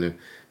 Yeah, I know.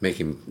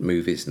 Making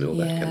movies and all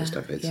that kind of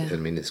stuff. I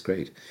mean, it's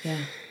great. Yeah.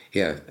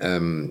 Yeah.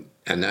 And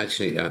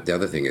actually, the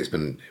other thing is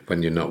when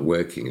you're not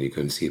working and you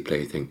go and see a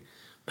play, you think,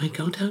 my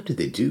God, how did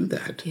they do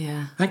that?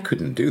 Yeah. I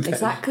couldn't do that.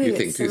 Exactly. You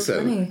think it's so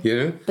funny. you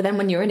know? But then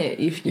when you're in it,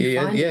 you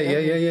find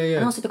it.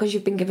 And also because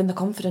you've been given the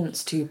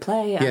confidence to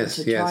play and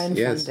to try and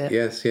find it.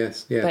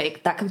 Yes.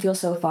 But that can feel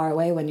so far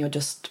away when you're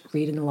just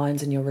reading the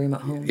lines in your room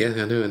at home. Yeah,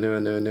 I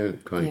know.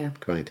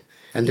 Quite.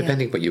 And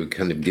depending what you were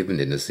kind of given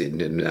in a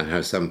scene, and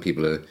how some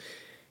people are...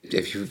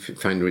 If you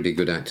find really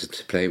good actors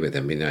to play with,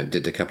 I mean, I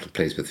did a couple of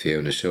plays with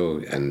Fiona Shaw,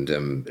 and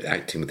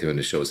acting with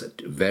Fiona Shaw is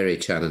very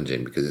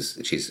challenging because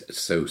she's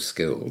so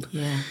skilled.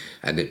 Yeah.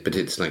 But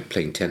it's like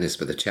playing tennis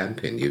with a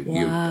champion.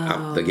 You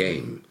up the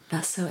game.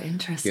 That's so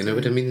interesting. You know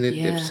what I mean?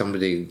 Yeah. If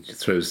somebody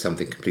throws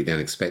something completely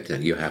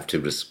unexpected, you have to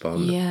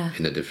respond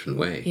in a different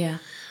way. Yeah.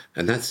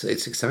 And it's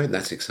exciting.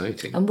 That's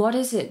exciting. And what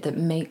is it that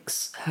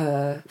makes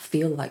her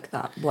feel like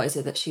that? What is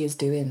it that she is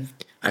doing?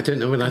 I don't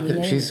know. Well, I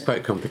think she's quite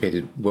a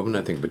complicated woman,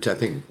 I think. But I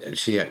think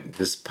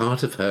this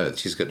part of her,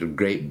 she's got a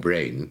great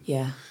brain.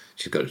 Yeah.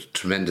 She's got a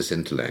tremendous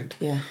intellect.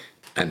 Yeah.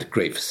 And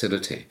great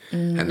facility.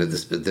 And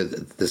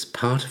there's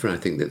part of her, I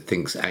think, that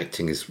thinks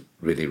acting is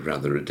really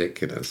rather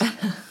ridiculous.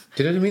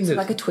 Do you know what I mean? It's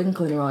like a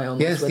twinkle in her eye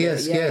almost.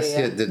 Yes.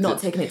 Not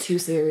taking it too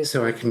seriously.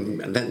 So I can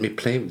let me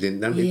play with it.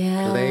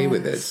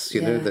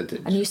 You know that.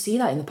 And you see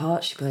that in the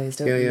part she plays,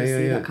 don't you? You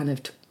see that kind of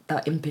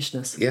that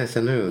impishness. Yes,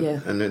 I know. Yeah.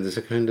 I know. There's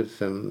a kind of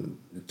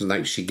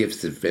like she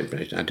gives the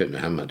impression. I don't know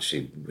how much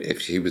if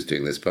she was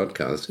doing this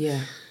podcast.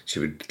 Yeah. She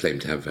would claim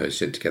to have her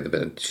shit together,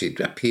 but she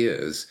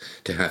appears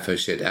to have her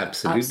shit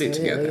absolutely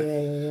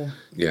together.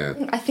 Yeah.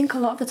 I think a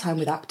lot of the time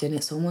with acting,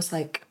 it's almost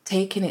like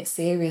taking it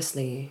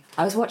seriously.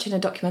 I was watching a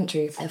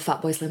documentary, a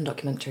Fatboy Slim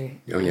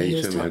documentary. Oh yeah,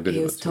 you told me how good it was.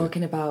 He was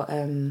talking about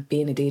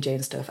being a DJ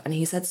and stuff, and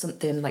he said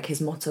something like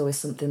his motto is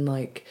something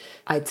like,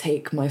 "I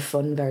take my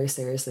fun very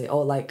seriously,"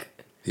 or like.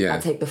 Yeah. I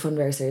take the fun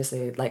very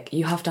seriously. Like,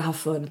 you have to have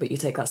fun, but you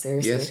take that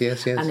seriously.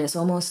 Yes. And it's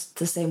almost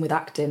the same with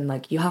acting.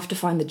 Like, you have to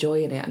find the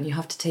joy in it, and you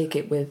have to take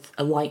it with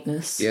a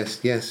lightness. Yes.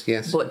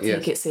 But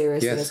take it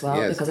seriously as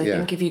well, because I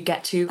think if you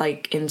get too,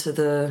 like, into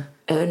the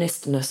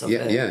earnestness of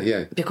it,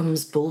 it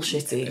becomes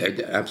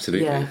bullshitty.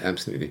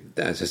 Absolutely.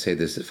 As I say,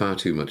 there's far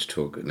too much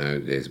talk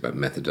nowadays about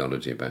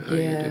methodology, about how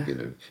you do, you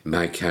know.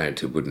 My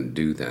character wouldn't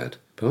do that.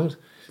 But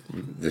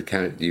the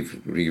character,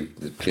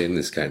 you've playing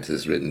this character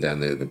is written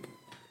down there that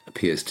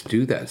appears to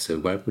do that, so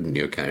why wouldn't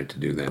your character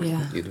do that?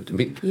 Yeah. You know what I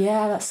mean?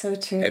 Yeah, that's so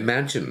true.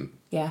 Imagine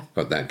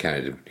what that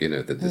character, you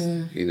know, that this,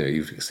 you know,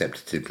 you've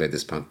accepted to play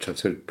this part. Try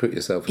to put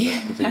yourself in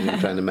that position and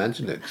try and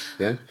imagine it.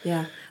 Yeah?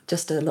 Yeah.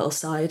 Just a little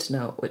side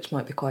note, which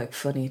might be quite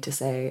funny to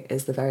say,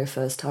 is the very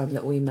first time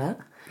that we met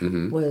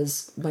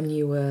was when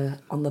you were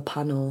on the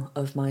panel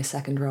of my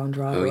second round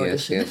driver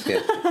audition.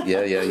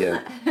 Yeah.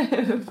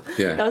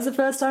 That was the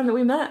first time that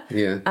we met.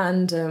 Yeah.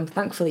 And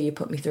thankfully you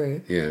put me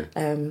through. Yeah.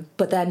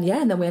 But then,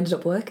 and then we ended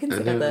up working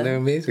together. No,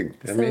 amazing.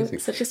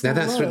 Such a small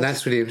world.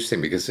 That's really interesting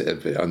because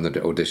on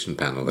the audition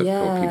panel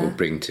that people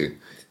bring to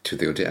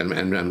the audition,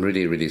 and I'm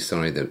really, really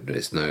sorry that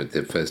it's now,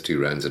 the first two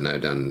rounds are now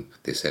done,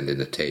 they send in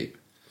a tape.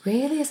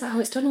 Really? Is that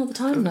how it's done all the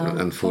time now?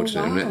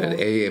 Unfortunately. Oh, wow.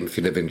 If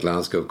you live in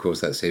Glasgow, of course,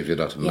 that saves you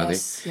a lot of money.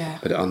 Yes, yeah.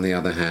 But on the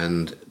other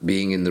hand,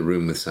 being in the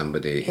room with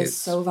somebody is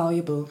so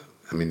valuable.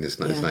 I mean, it's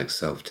like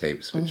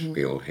self-tapes, which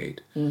we all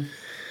hate.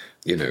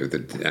 You know,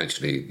 that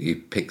actually you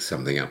pick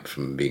something up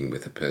from being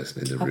with a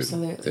person in the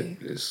room that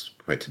is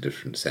quite a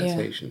different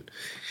sensation.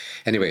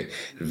 Anyway,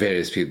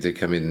 various people, they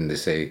come in and they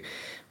say,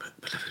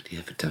 but I've only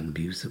ever done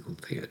musical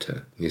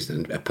theatre.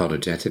 And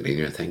apologetically,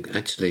 and I think,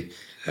 actually,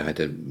 I had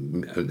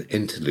an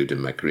interlude in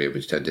my career,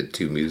 which I did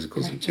 2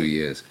 musicals in 2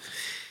 years.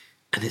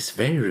 And it's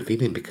very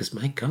revealing because,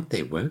 my God,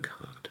 they work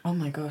hard. Oh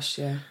my gosh,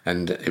 yeah.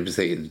 And it was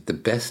the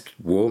best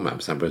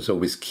warm-ups. I was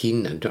always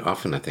keen, and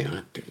often I think,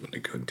 I don't want to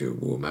go and do a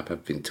warm-up.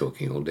 I've been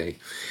talking all day.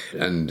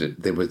 And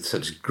they were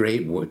such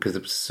great work because they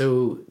were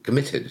so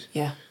committed.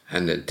 Yeah.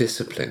 And a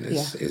discipline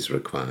is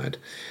required.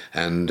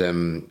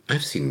 And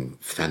I've seen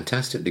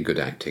fantastically good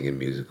acting in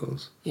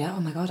musicals. Yeah, oh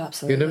my God,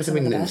 absolutely. You know what I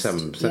mean? In some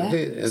of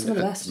the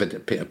best.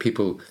 But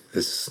people,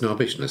 there's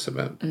snobbishness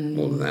about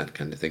all of that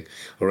kind of thing.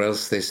 Or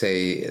else they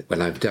say,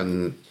 well, I've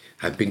been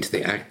to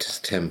the Actors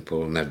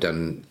Temple and I've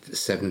done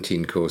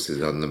 17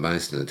 courses on the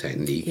Meissner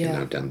technique and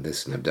I've done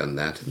this and I've done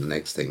that and the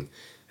next thing.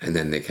 And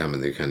then they come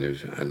and they kind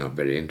of are not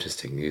very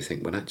interesting. You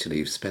think, well, actually,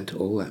 you've spent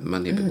all that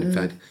money, but in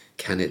fact,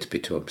 can it be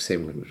taught?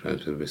 Same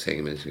as we were saying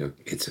a minute ago,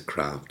 it's a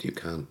craft. You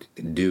can't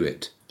do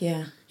it.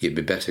 Yeah. You'd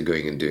be better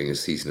going and doing a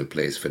season of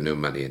plays for no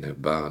money in a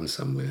barn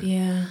somewhere.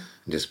 Yeah.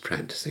 And just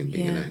practicing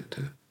being an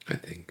actor, I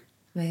think.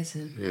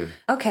 Amazing. Yeah.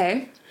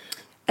 Okay.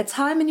 A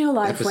time in your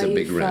life that was where a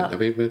big you rant.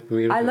 felt...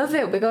 I love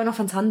it. We're going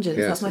off on tangents.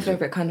 Yes, that's my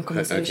favourite kind of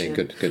conversation.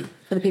 Okay, good.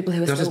 For the people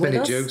who are not still with us.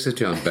 Not as many jokes as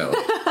John Bell.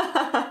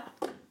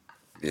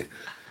 Yeah.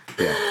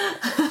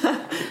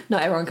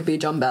 Not everyone could be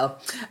John Bell.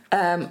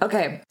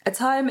 Okay. A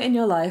time in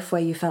your life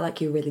where you felt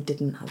like you really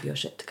didn't have your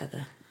shit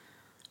together.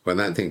 Well,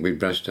 that thing we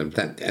brushed on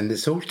that, and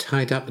it's all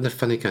tied up in a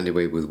funny kind of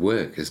way with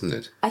work, isn't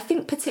it? I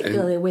think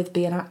particularly with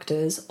being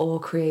actors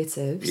or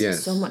creatives,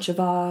 so much of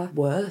our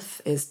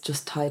worth is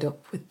just tied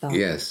up with that.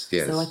 Yes.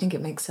 So I think it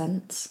makes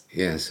sense.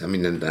 Yes, I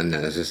mean, and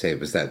as I say, it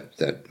was that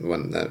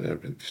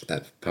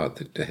part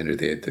that Henry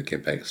VIII that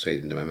came back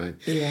straight into my mind.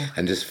 Yeah.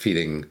 And just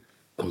feeling,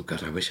 oh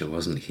God, I wish I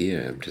wasn't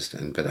here.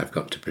 But I've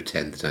got to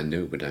pretend that I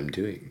know what I'm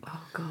doing.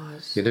 Oh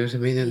God. You know what I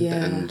mean?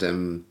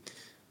 And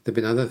there've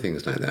been other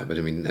things like that, but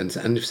I mean,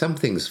 and if some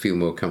things feel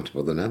more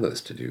comfortable than others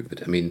to do,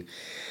 but I mean,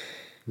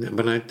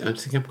 but I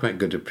think I'm quite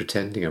good at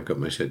pretending I've got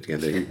my shit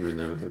together, even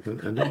though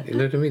I don't, you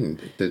know what I mean?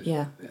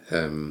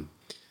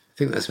 I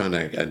think that's why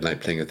I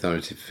like playing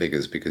authoritative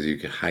figures, because you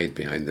can hide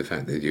behind the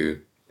fact that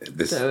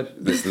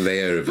this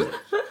layer of it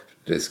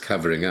is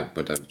covering up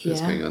what's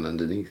going on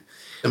underneath.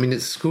 I mean,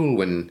 at school,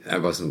 when I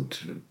wasn't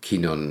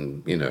keen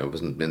on, I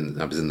was in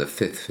the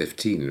 5th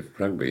 15 of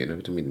rugby, you know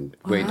what I mean?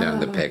 Way down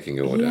the pecking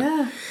order.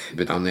 Yeah.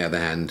 But on the other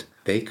hand,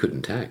 they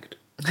couldn't act.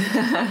 You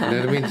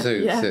know what I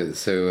mean?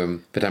 So,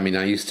 but I mean,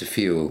 I used to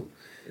feel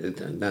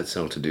that's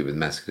all to do with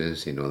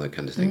masculinity and all that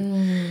kind of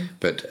thing.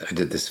 But I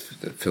did this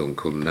film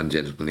called An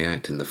Ungentlemanly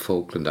Act in the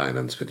Falkland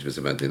Islands, which was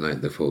about the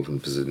night the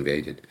Falklands was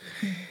invaded.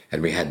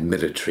 And we had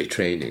military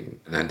training.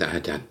 And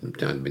I'd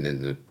been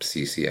in the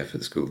CCF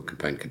at school,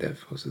 Combined Cadet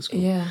Force at school.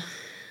 Yeah.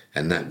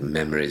 And that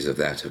memories of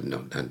that have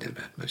not done had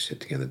my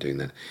shit together doing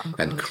that. Oh,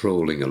 and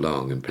crawling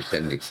along and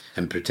pretending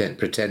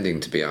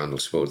to be Arnold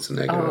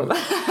Schwarzenegger.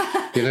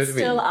 Oh. You know what I mean?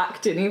 Still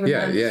acting, even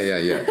then.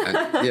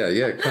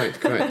 Yeah,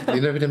 quite.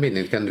 You know what I mean?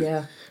 It kind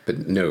of,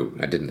 but no,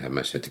 I didn't have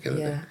my shit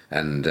together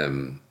then.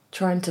 And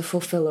trying to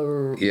fulfill a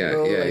role,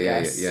 I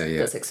guess,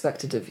 that's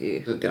expected of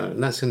you.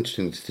 And that's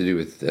interesting to do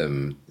with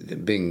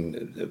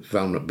being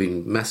vulnerable,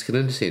 being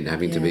masculinity and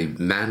having to be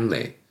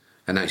manly.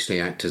 And actually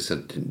actors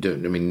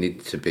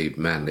need to be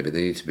manly, but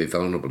they need to be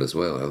vulnerable as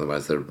well,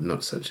 otherwise they're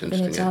not such interesting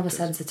actors. They need to have a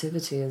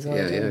sensitivity as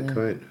well,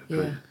 quite.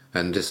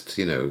 And just,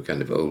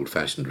 kind of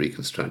old-fashioned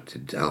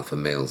reconstructed alpha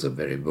males are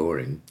very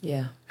boring.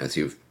 Yeah. As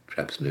you've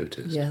perhaps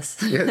noticed. Yes.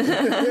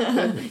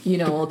 You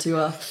know all too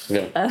well.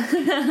 Yeah.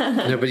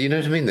 No, but you know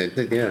what I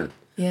mean?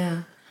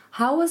 Yeah.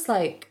 How was,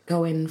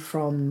 going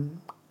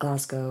from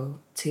Glasgow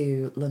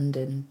to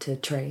London to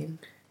train?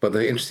 Well,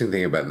 the interesting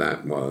thing about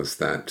that was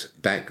that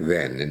back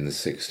then, in the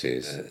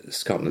 60s,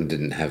 Scotland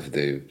didn't have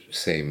the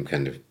same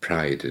kind of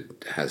pride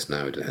it has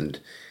now. And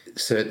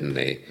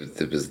certainly,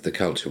 the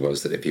culture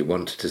was that if you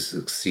wanted to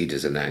succeed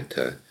as an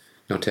actor,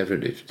 not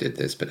everybody did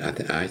this, but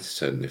I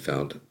certainly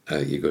felt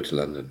you go to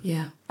London.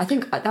 Yeah. I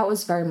think that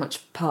was very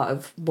much part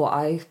of what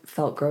I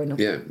felt growing up.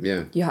 Yeah.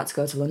 You had to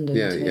go to London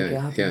to make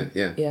it happen.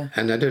 Yeah.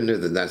 And I don't know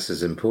that that's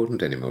as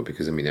important anymore,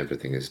 because,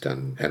 everything is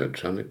done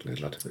electronically. A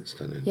lot of it's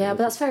done. Yeah, but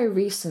that's very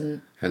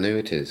recent. I know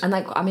it is. And,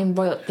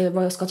 the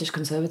Royal Scottish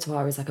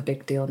Conservatoire is, a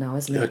big deal now,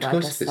 isn't it? I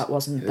guess that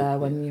wasn't there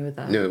when you were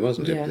there. No, it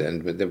wasn't. Yeah.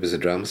 But there was a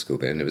drama school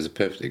there, and it was a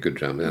perfectly good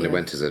drama. And I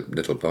went as a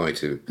little boy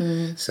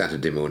to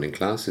Saturday morning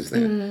classes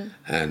there.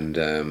 And...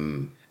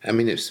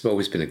 it's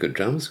always been a good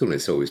drama school, and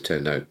it's always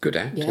turned out good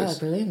actors. Yeah,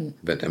 brilliant.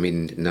 But,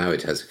 now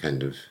it has a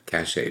kind of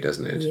cachet,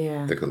 doesn't it?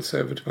 Yeah. The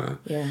Conservatoire.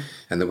 Yeah.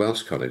 And the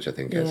Welsh College, I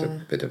think, has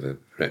a bit of a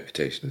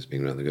reputation as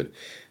being rather good.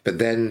 But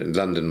then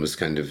London was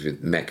kind of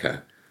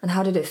Mecca. And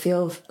how did it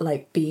feel,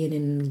 being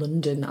in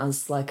London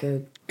as,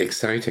 a...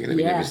 Exciting.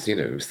 It was,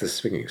 it was the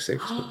swinging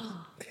sixpence.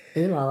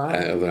 Ooh la la.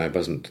 Although I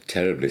wasn't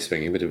terribly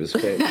swinging, but it was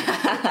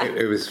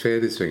it was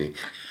fairly swinging.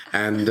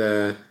 And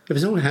it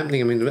was all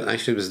happening.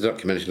 Actually, there was a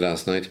documentary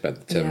last night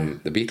about the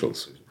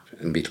Beatles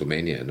and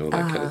Beatlemania and all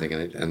that kind of thing.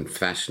 And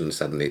fashion,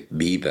 suddenly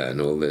Bieber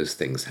and all those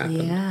things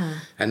happened. Yeah.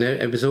 And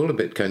it was all a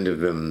bit kind of,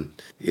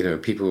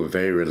 people were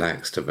very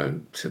relaxed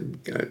about,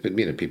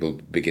 people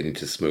beginning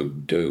to smoke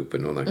dope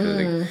and all that kind of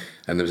thing.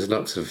 And there was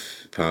lots of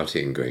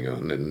partying going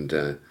on,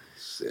 and...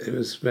 it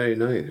was very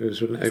nice. It was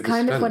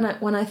kind of fun.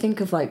 when I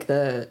think of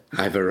the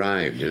I've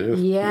arrived,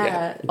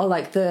 Yeah. Or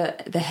the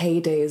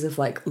heydays of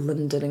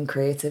London and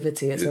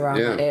creativity. It's around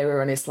that era,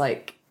 and it's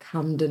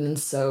Camden and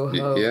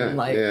Soho, and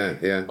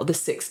or the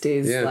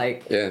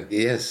 60s,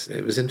 Yes,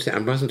 it was interesting. I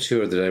wasn't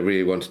sure that I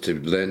really wanted to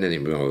learn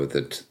anymore.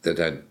 That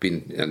I'd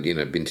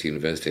been to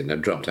university, and I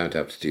dropped out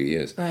after 2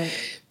 years. Right.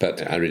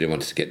 But I really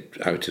wanted to get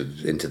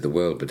into the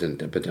world. But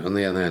on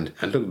the other hand,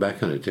 I look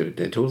back on it.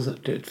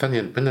 It's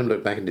funny when I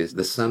look back at it,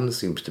 the sun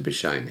seems to be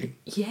shining.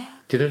 Yeah.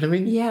 Do you know what I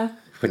mean? Yeah.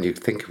 When you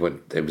think of what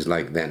it was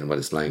like then, and what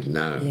it's like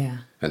now,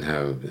 and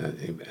how,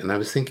 and I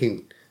was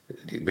thinking.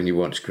 When you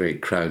watch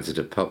great crowds at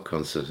a pop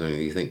concert,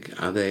 you think,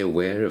 are they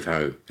aware of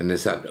how... And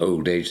there's that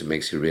old age that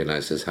makes you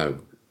realise just how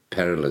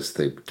perilous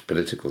the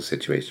political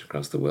situation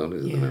across the world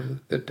is at the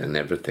moment, and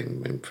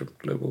everything from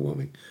global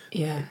warming.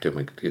 Yeah.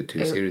 Don't get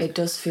too serious. It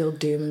does feel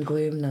doom and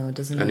gloom now,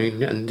 doesn't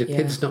it? And do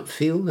kids not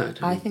feel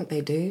that? I think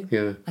they do.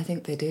 Yeah. I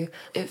think they do.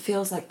 It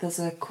feels like there's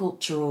a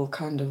cultural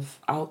kind of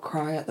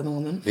outcry at the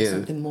moment for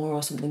something more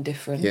or something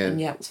different, and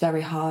yet it's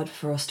very hard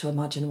for us to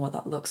imagine what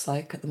that looks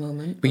like at the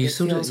moment. But you it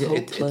feels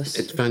hopeless.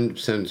 It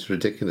sounds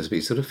ridiculous, but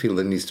you sort of feel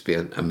there needs to be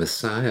a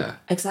messiah.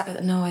 Exactly.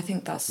 No, I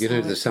think that's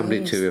there's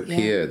somebody to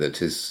appear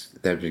that is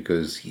everybody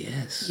goes,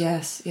 yes.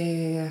 Yes,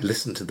 yeah.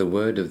 Listen to the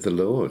word of the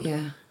Lord.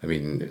 Yeah. I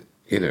mean,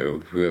 you know,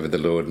 whoever the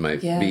Lord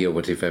might be or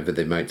whatever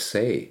they might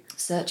say.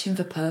 Searching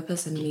for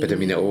purpose and meaning. But I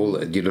mean,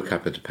 you look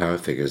up at power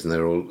figures and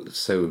they're all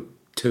so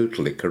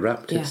totally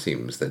corrupt, it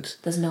seems, that...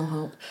 There's no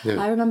hope. No.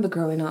 I remember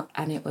growing up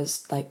and it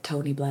was like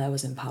Tony Blair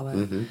was in power.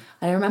 Mm-hmm. And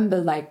I remember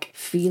like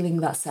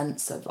feeling that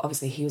sense of,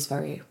 obviously he was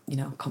very, you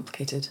know,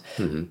 complicated,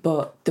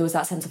 but there was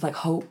that sense of like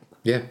hope.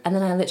 Yeah. And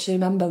then I literally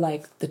remember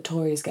like the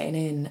Tories getting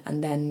in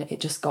and then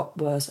it just got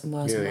worse and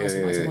worse and worse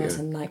and worse and worse.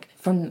 And like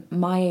from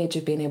my age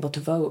of being able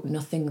to vote,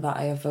 nothing that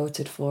I have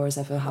voted for has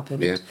ever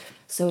happened. Yeah.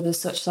 So there's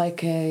such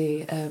like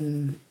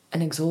an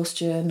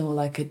exhaustion or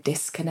like a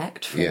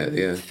disconnect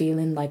from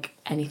feeling like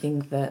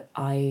anything that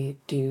I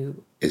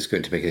do is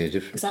going to make any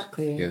difference.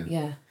 Exactly.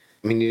 Yeah.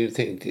 I mean, you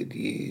think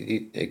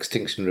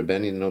Extinction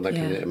Rebellion and all that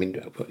kind of... I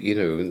mean, you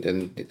know,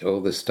 and all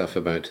this stuff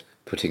about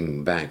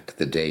putting back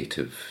the date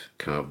of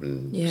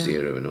carbon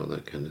zero and all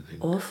that kind of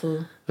thing.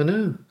 Awful. I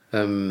know.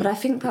 But I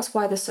think that's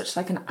why there's such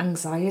like an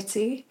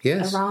anxiety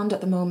around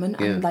at the moment,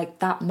 and like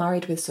that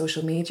married with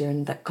social media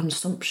and that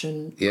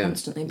consumption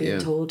constantly being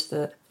told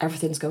that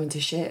everything's going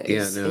to shit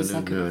is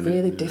a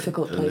really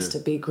difficult place to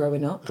be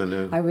growing up. I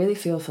know. I really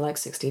feel for like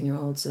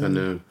 16-year-olds. I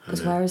know.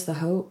 Because where is the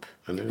hope?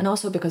 I know. And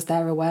also because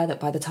they're aware that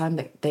by the time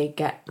that they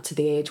get to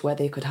the age where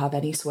they could have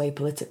any sway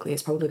politically,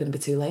 it's probably going to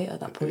be too late at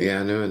that point.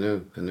 Yeah, I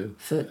know.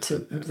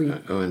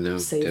 To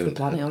save the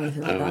planet or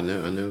anything like that.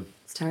 I know.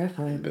 It's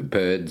terrifying.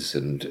 Birds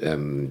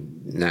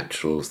and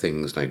natural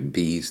things like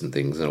bees and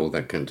things and all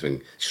that kind of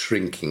thing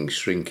shrinking.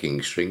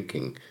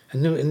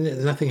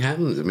 And nothing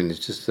happens. I mean,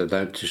 it's just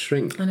allowed to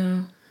shrink. I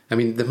know. I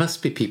mean, there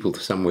must be people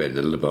somewhere in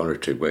the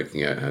laboratory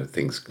working out how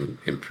things can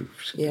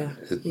improve. Yeah.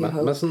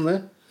 Mustn't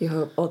there? You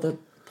hope. Or they're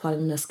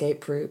planning an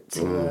escape route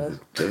to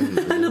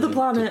another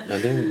planet. I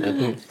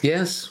don't.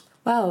 Yes.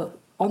 Well,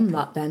 on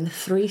that then,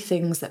 3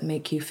 things that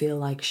make you feel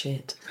like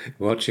shit.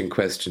 Watching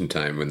Question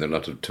Time when there are a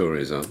lot of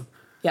Tories on.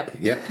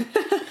 Yep.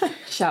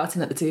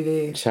 Shouting at the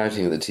TV.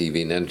 Shouting at the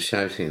TV and then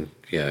shouting.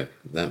 Yeah,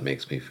 that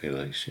makes me feel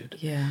like shit.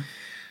 Yeah.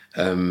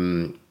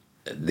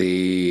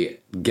 The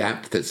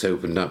gap that's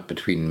opened up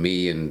between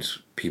me and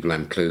people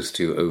I'm close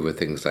to over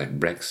things like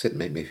Brexit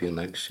make me feel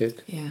like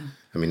shit. Yeah.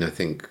 I mean, I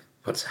think,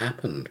 what's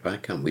happened? Why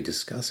can't we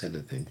discuss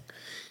anything?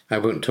 I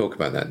won't talk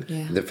about that.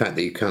 Yeah. The fact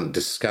that you can't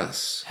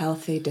discuss...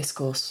 Healthy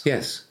discourse.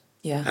 Yes.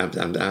 Yeah.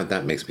 And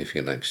that makes me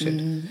feel like shit.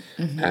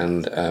 Mm-hmm.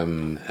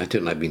 And I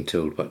don't like being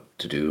told what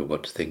to do or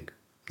what to think.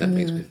 That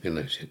makes me feel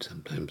like shit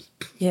sometimes.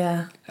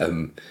 Yeah.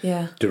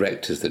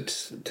 Directors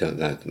that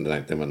turn out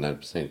like them and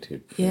I'm saying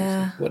to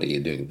you, what are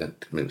you doing?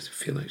 That makes me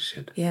feel like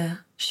shit. Yeah.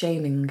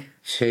 Shaming.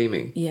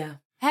 Yeah.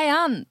 Hey,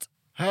 Ant.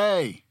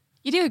 Hey.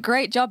 You do a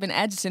great job in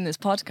editing this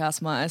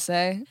podcast, might I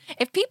say.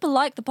 If people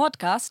like the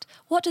podcast,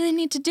 what do they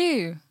need to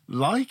do?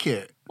 Like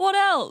it. What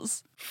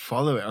else?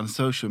 Follow it on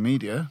social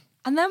media.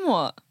 And then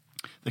what?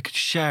 They could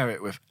share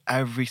it with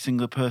every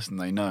single person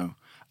they know.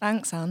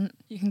 Thanks, Ant.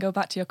 You can go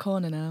back to your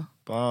corner now.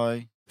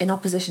 Bye. In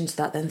opposition to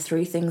that, then,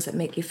 3 things that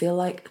make you feel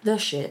like the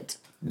shit.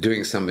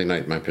 Doing something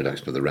like my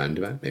production of The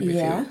Roundabout made me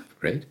feel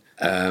great.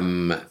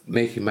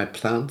 Making my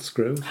plants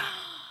grow.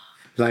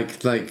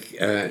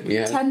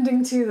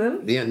 Tending to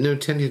them. Yeah, no,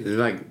 tending to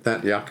like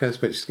that yucca,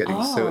 which is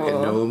getting so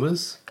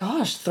enormous.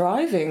 Gosh,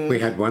 thriving. We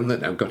had one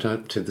that got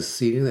out to the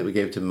ceiling that we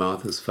gave to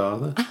Martha's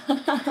father.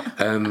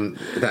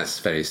 That's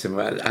very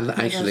similar. And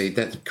actually,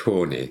 that's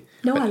corny.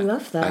 No, I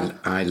love that. And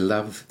I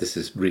love, this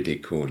is really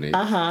corny,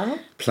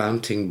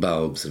 planting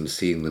bulbs and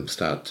seeing them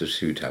start to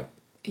shoot up.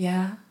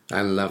 Yeah.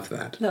 I love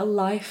that. Little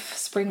life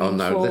springing on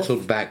that little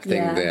back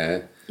thing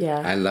there. Yeah.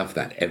 I love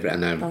that.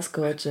 That's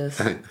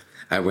gorgeous.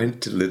 I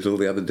went to Lidl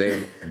the other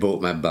day and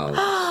bought my bulbs.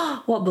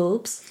 What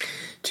bulbs?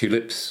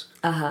 Tulips,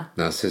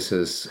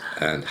 narcissus,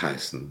 and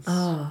hyacinths.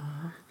 Oh.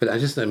 But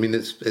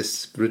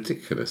it's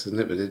ridiculous, isn't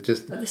it? But it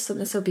just... There's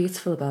something so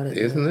beautiful about it.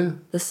 Isn't there?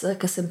 There's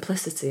like a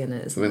simplicity in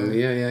it, isn't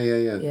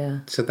there? Yeah.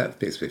 So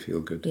that makes me feel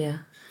good. Yeah.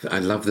 I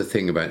love the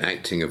thing about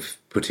acting of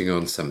putting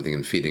on something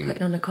and feeling...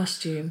 Putting on a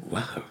costume.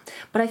 Wow.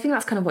 But I think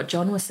that's kind of what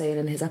John was saying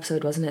in his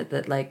episode, wasn't it?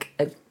 That like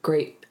a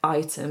great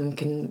item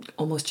can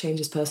almost change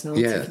his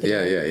personality.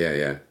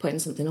 Yeah. Putting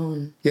something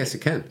on. Yes,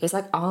 it can. It's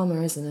like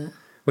armour, isn't it?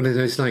 Well,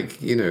 it's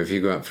like, if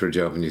you go out for a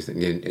job and you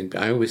think...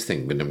 I always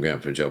think when I'm going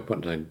out for a job,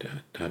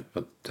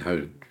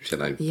 how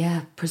shall I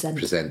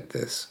present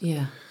this?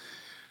 Yeah.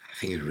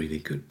 Having a really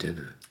good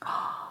dinner.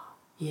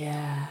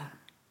 Yeah.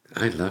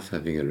 I love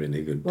having a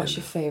really good dinner. What's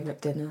your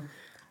favourite dinner?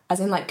 As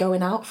in, like,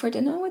 going out for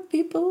dinner with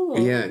people? Or?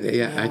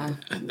 Yeah.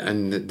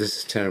 And this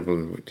is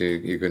terrible.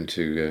 You're going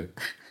to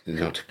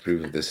not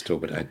approve of this at all,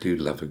 but I do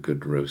love a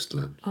good roast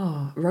lunch.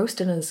 Oh, roast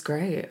dinner's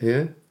great.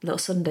 Yeah? Little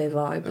Sunday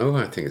vibe. Oh,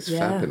 I think it's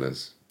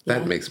fabulous.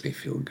 That makes me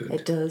feel good.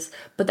 It does.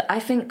 But I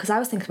think, because I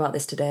was thinking about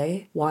this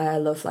today, why I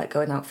love, like,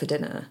 going out for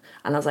dinner.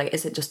 And I was like,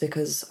 is it just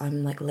because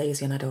I'm, like,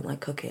 lazy and I don't like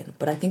cooking?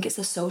 But I think it's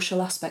the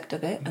social aspect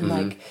of it. And,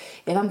 like,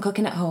 if I'm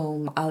cooking at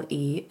home, I'll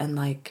eat and,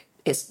 like,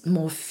 it's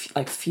more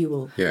like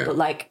fuel. Yeah. But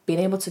like being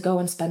able to go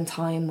and spend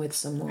time with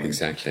someone.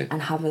 Exactly.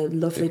 And have a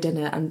lovely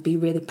dinner and be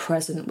really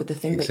present with the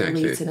thing that you're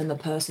eating and the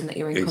person that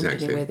you're in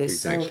company with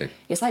is so...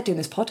 It's like doing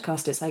this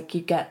podcast. It's like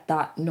you get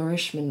that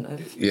nourishment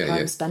of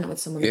time spent with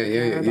someone that you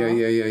care about.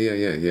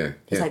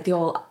 It's like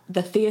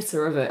the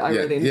theatre of it. I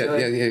really enjoy.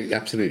 Yeah,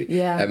 absolutely.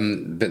 Yeah.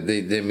 But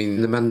the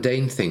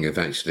mundane thing of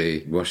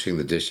actually washing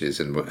the dishes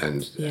and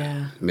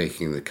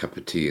making the cup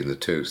of tea and the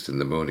toast in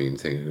the morning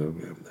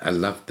thing. I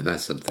love that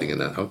something,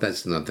 and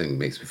that's another thing that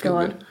makes me feel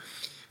good.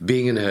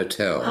 Being in a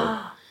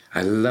hotel.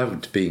 I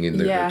loved being in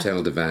the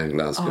Hotel de Vin in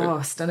Glasgow.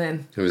 Oh,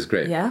 stunning. It was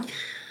great. Yeah.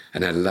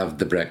 And I loved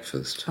the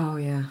breakfast. Oh,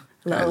 yeah.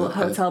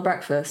 Hotel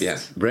breakfast. Yeah.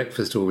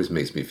 Breakfast always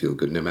makes me feel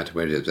good, no matter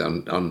where it is.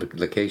 On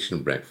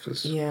location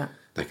breakfast. Yeah.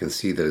 I can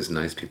see those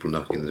nice people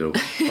knocking on the door.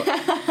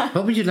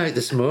 What would you like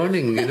this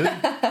morning, you know?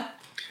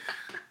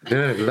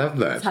 No, I love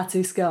that.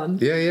 Tattoo scone.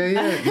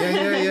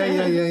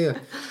 Yeah.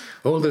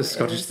 All those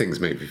Scottish things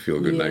make me feel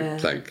good. Yeah.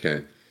 Like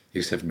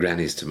used to have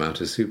Granny's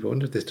tomato soup. I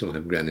wonder if they still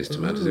have Granny's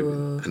tomato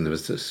soup. And there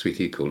was a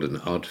sweetie called an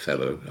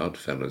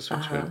Oddfellows,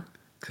 which are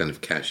kind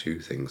of cashew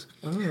things.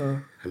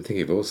 Oh. I'm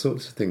thinking of all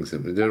sorts of things.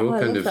 They're all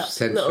kind of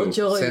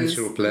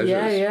sensual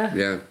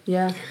pleasures.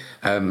 Yeah.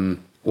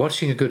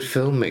 Watching a good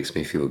film makes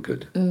me feel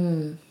good.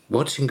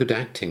 Watching good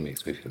acting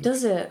makes me feel good.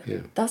 Does it? Yeah.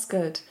 That's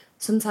good.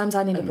 Sometimes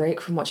I need a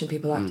break from watching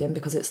people acting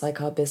because it's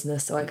like our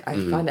business, so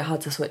I find it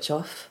hard to switch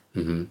off.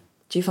 Mm-hmm.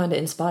 Do you find it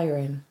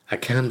inspiring? I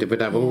can do,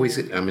 but I've always...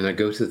 I mean, I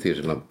go to the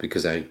theatre a lot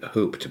because I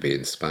hope to be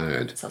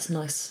inspired. So that's a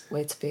nice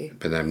way to be.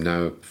 But I'm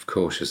now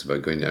cautious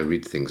about going... I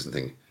read things and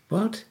think,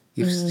 what?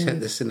 You've set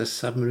this in a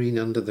submarine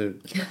under the...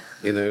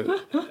 You know,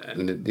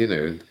 and, you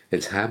know,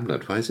 it's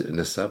Hamlet. Why is it in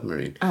a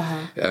submarine?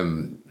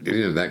 You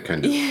know, that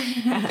kind of...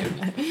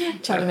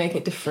 Trying to make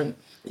it different.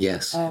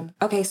 Yes.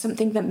 Okay,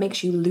 something that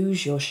makes you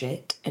lose your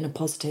shit in a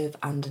positive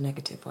and a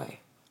negative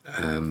way.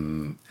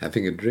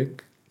 Having a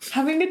drink.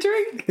 Having a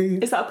drink?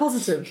 Is that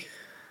positive?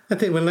 I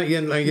think, well,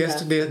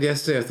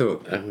 yesterday I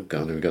thought, oh,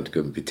 God, I've got to go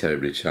and be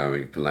terribly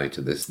charming, polite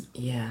at this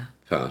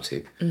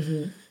party.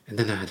 Mm-hmm. And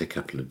then I had a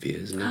couple of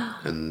beers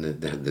and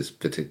they had this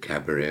bit of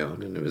cabaret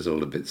on and it was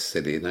all a bit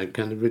silly and I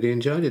kind of really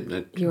enjoyed it.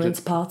 And you were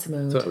into party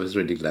mode. Thought I was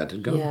really glad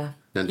it'd gone. Yeah.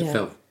 And I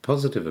felt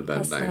positive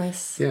about life.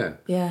 Nice. Yeah.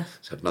 Yeah.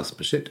 So I've lost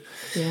my shit.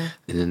 Yeah.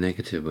 In a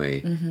negative way.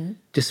 Mm-hmm.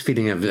 Just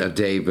feeling a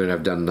day where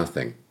I've done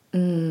nothing.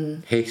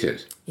 Hate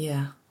it.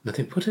 Yeah. I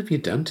think, what have you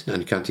done today?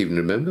 And I can't even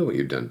remember what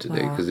you've done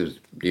today because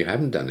you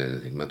haven't done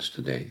anything much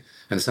today.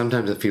 And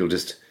sometimes I feel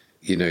just,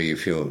 you know, you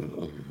feel,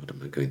 oh, what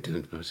am I going to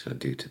do? What should I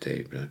do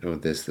today? Oh,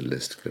 there's the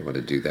list. I want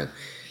to do that.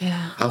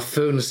 Yeah. I'll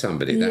phone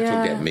somebody.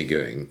 That'll get me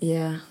going.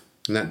 Yeah.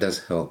 And that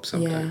does help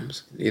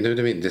sometimes. Yeah. You know what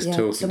I mean? Just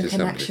talking to somebody. Some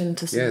connection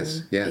to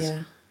someone. Yes.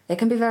 Yeah. It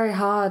can be very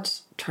hard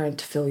trying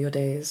to fill your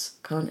days,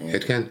 can't it?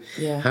 It can.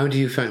 Yeah. How do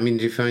you find... I mean,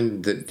 do you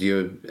find that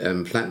your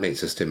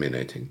flatmates are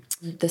stimulating?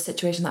 The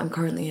situation that I'm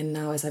currently in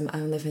now is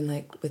I'm living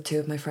like with two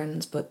of my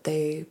friends, but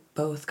they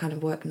both kind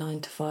of work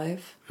 9 to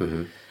 5.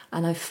 Mm-hmm.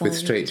 And I find... With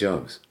straight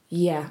jobs?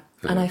 Yeah.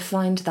 And I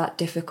find that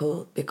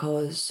difficult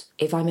because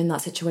if I'm in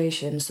that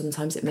situation,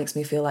 sometimes it makes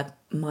me feel like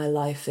my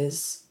life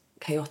is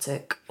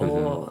chaotic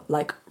or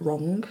like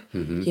wrong.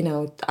 Mm-hmm. You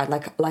know,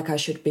 I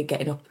should be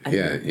getting up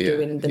and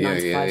doing the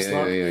 9 to 5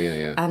 slot.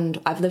 And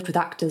I've lived with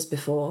actors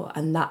before,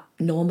 and that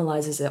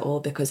normalises it all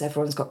because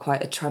everyone's got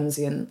quite a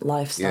transient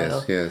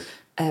lifestyle. Yes.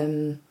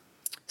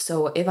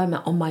 So if I'm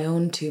on my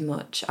own too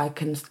much, I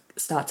can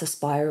start to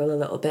spiral a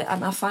little bit,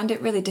 and I find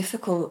it really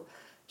difficult.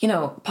 You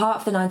know, part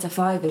of the 9 to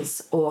 5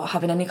 is, or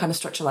having any kind of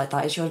structure like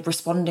that, is you're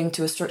responding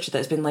to a structure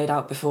that's been laid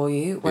out before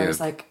you, whereas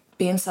like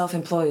being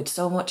self-employed,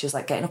 so much is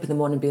like getting up in the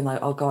morning and being like,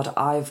 oh God,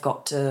 I've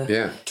got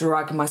to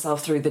drag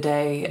myself through the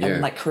day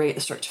and like create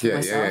the structure for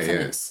myself.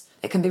 And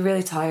it can be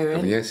really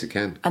tiring. Yes, it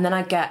can. And then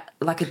I get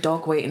like a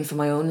dog waiting for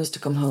my owners to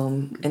come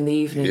home in the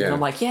evening and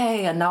I'm like,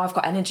 yay, and now I've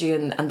got energy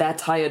and they're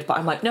tired, but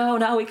I'm like, no,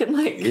 now we can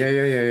like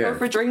go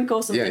for a drink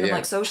or something and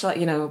like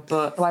socialise, you know.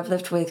 But I've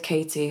lived with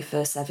Katie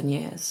for 7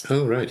 years.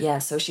 Oh, right. Yeah,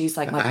 so she's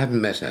like I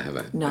haven't met her, have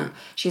I? No.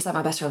 She's like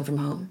my best friend from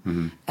home.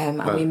 Mm-hmm.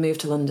 And we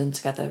moved to London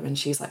together and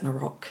she's like my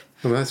rock.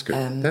 Oh, that's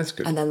good. That's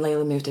good. And then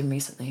Layla moved in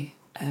recently.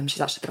 She's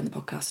actually been on the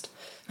podcast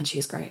and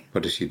she's great.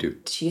 What does she do?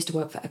 She used to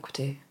work for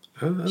Equity.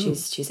 Oh.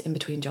 She's in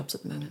between jobs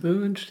at the moment.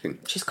 Oh, interesting.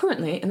 She's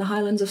currently in the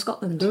Highlands of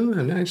Scotland. Oh,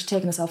 nice. She's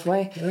taken herself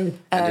away. Oh.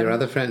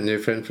 And your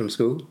friend from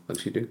school, what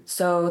does she do?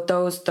 So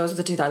those are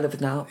the two that I live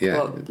with now. Yeah.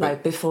 But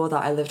like before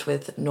that, I lived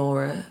with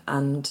Nora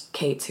and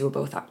Kate, who were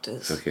both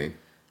actors. Okay.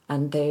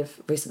 And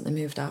they've recently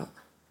moved out.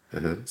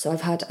 Uh-huh. So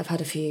I've had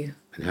a few.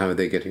 And how are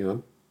they getting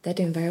on? They're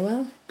doing very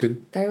well.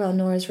 Good. Very well.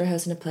 Nora's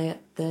rehearsing a play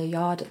at the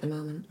Yard at the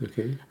moment.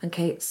 Okay. And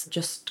Kate's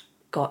just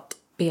got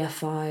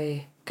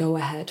BFI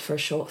go-ahead for a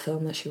short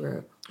film that she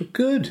wrote.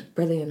 Good.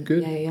 Brilliant.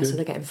 Good. Yeah. Good. So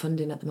they're getting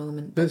funding at the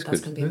moment. That's going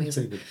to be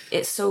amazing.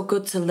 It's so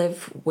good to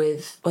live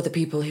with other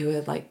people who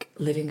are like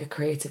living a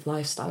creative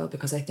lifestyle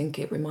because I think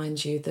it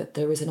reminds you that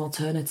there is an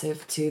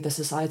alternative to the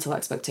societal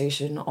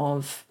expectation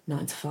of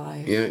 9 to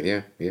 5.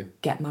 Yeah.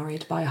 Get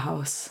married, buy a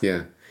house.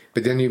 Yeah.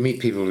 But then you meet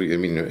people, I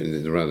mean,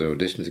 in the rather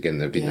auditions again,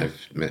 I've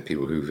met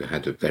people who've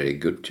had a very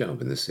good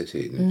job in the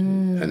city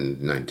and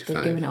 9 to 5.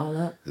 They've given it all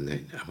up. And I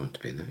want to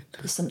be an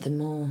actor. There's something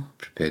more.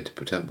 Prepared to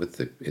put up with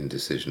the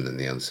indecision and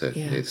the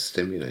uncertainty. Yeah. It's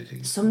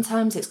stimulating.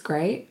 Sometimes it's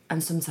great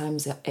and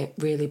sometimes it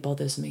really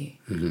bothers me.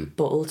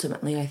 But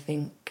ultimately I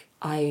think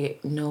I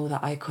know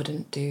that I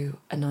couldn't do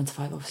a 9 to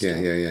 5 office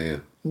job. Yeah.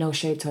 No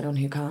shade to anyone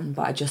who can,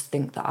 but I just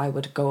think that I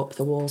would go up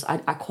the walls.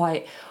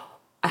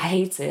 I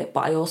hate it, but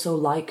I also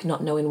like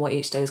not knowing what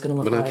each day is going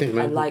to look like.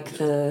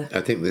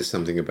 I think there's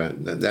something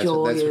about that. That's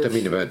what I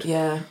mean about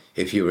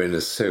if you were in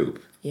a soap.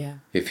 Yeah.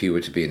 If you were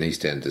to be in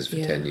EastEnders for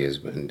 10 years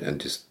and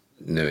just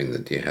knowing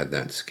that you had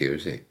that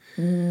security.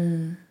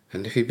 And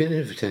if you've been in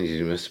it for 10 years,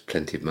 you must have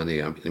plenty of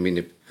money. I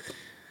mean,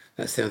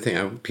 that's the other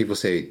thing. People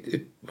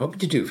say, what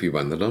would you do if you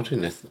won the lottery?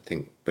 And I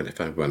think, but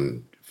if I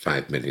won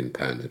 £5 million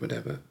or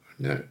whatever,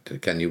 no,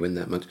 can you win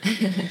that much?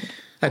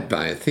 I'd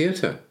buy a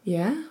theatre.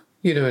 Yeah.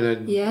 You know,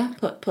 and I'd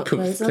put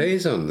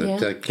plays on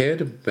that I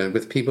cared about,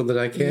 with people that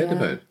I cared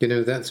about. You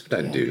know, that's what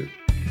I'd do.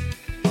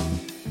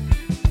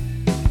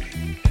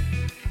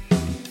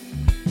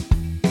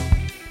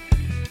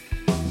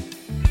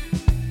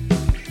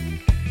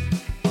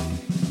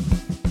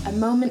 A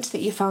moment that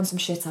you found some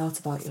shit out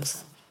about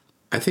yourself.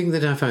 I think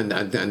that I found,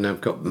 and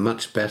I've got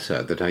much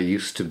better, that I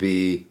used to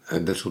be a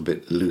little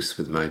bit loose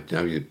with a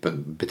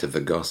bit of a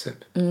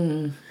gossip.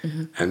 And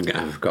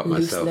I've got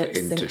myself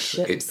into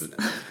it.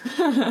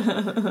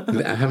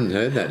 I haven't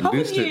heard that.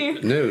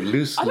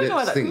 Loose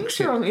lips think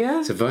shit.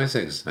 It's a voice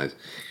exercise.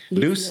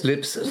 Loose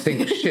lips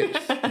think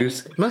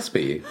shit. Must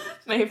be.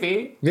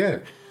 Maybe. Yeah.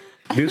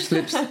 Loose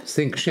lips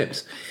think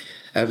ships.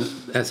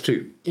 That's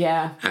true.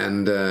 Yeah.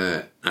 And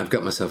I've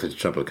got myself into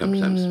trouble a couple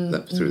of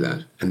times through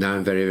that. And now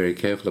I'm very, very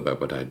careful about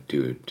what I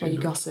do. When you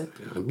gossip.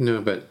 No,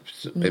 about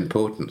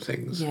important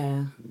things.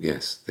 Yeah.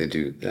 Yes, they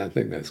do. I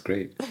think that's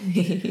great.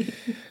 I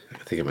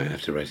think I might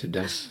have to write it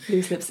down.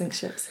 Loose lips think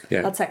ships.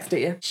 Yeah. I'll text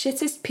it you.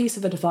 Shittest piece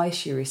of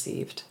advice you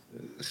received?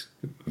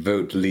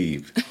 Vote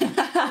leave.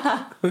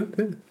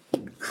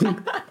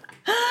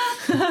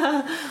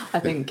 I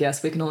think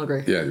yes, we can all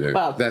agree. Yeah, no,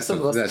 well, that's not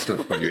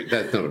really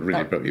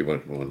what you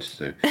want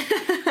to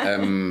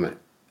know.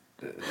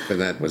 But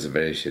that was a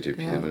very shitty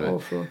piece of advice.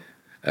 Awful.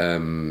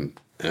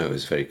 It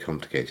was very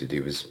complicated.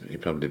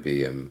 He'd probably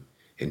be in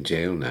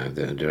jail now.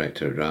 The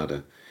director at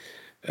RADA,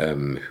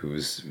 who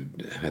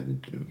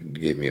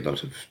gave me a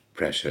lot of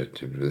pressure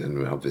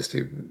and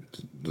obviously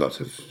a lot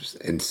of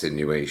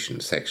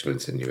sexual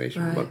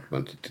insinuation. Right. What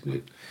wanted to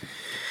do.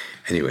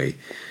 Anyway.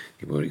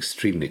 He wore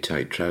extremely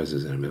tight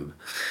trousers, I remember,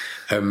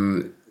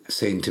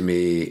 saying to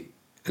me,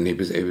 and he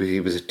was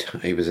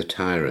a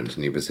tyrant,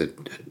 and he was a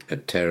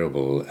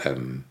terrible. I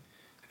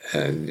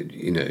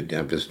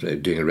was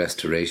doing a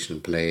restoration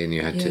play, and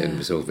you had to, and it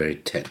was all very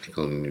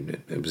technical, and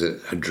it was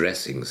a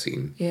dressing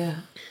scene.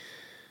 Yeah.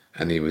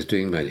 And he was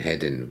doing my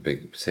head in,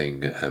 saying,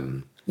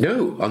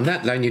 no, on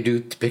that line you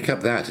do pick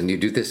up that, and you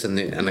do this, and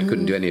I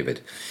couldn't do any of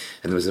it.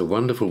 And there was a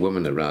wonderful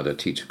woman at RADA, a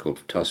teacher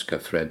called Toszka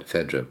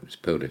Fedra, who's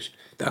Polish.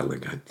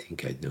 Darling, I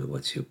think I know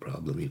what's your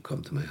problem. You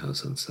come to my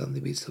house on Sunday,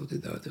 we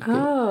sorted it out. Okay?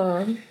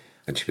 Oh.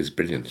 And she was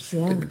brilliant.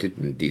 Yeah. We did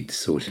indeed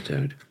sort it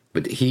out.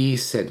 But he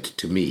said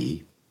to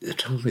me, the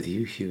trouble with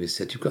you, Hugh, he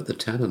said, you've got the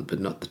talent,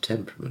 but not the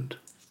temperament.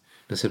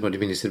 And I said, what do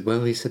you mean? He said,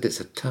 well, it's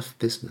a tough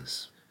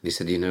business. And he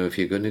said, if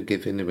you're going to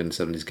give in when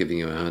somebody's giving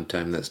you a hard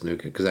time, that's no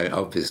good. Because I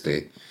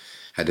obviously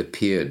had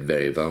appeared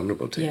very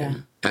vulnerable to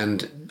him.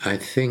 And I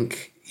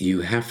think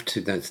you have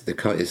to, it's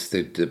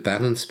the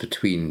balance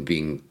between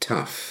being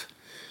tough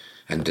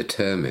and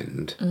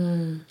determined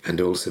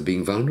and also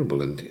being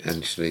vulnerable, and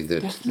actually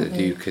that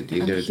you could,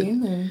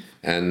 human.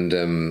 And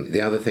the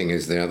other thing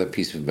is, the other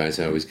piece of advice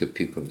I always give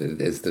people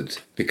is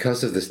that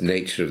because of this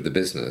nature of the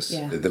business,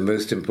 the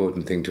most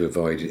important thing to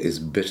avoid is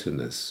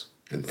bitterness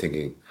and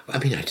thinking, I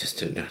mean, I just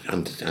don't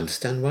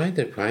understand why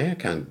I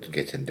can't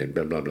get into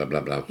blah, blah, blah,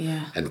 blah, blah.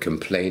 Yeah. And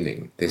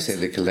complaining. They say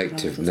the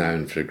collective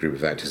noun for a group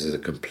of actors is a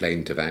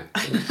complaint of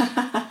actors.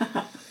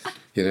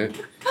 You know?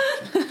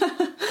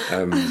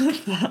 I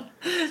like that.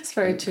 It's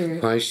very true.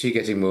 Why is she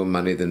getting more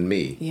money than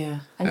me?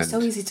 Yeah. And it's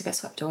so easy to get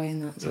swept away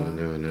in that as well.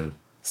 I know.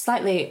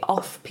 Slightly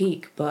off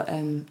peak, but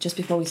just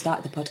before we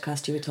started the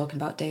podcast, you were talking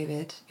about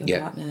David, your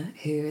partner,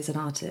 who is an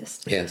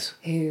artist. Yes.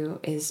 Who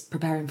is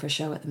preparing for a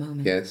show at the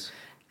moment. Yes.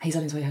 He's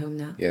on his way home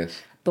now.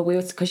 Yes. But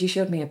because you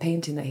showed me a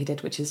painting that he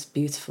did, which is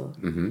beautiful.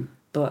 Mm-hmm.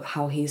 But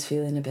how he's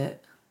feeling a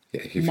bit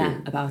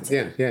about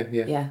it.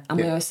 Yeah. And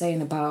we were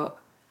saying about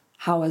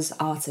how as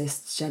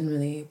artists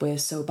generally we're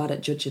so bad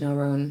at judging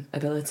our own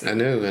ability. I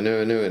know. And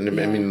I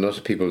mean, a lot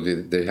of people,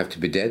 they have to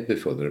be dead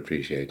before they're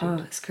appreciated.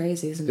 Oh, it's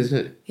crazy, isn't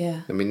it?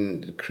 Yeah. I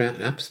mean,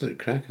 absolute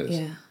crackers.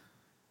 Yeah.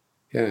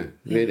 Yeah,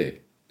 really.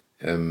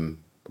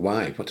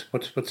 Why?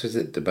 What is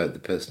it about the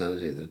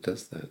personality that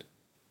does that?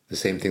 The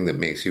same thing that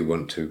makes you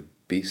want to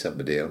be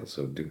somebody else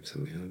or do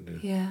something. I don't know.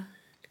 Yeah.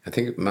 I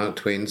think Mark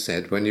Twain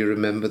said, when you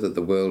remember that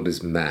the world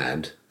is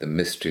mad, the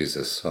mysteries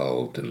are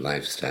solved and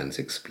life stands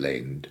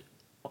explained.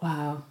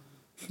 Wow.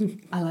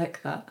 I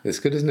like that. It's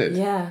good, isn't it?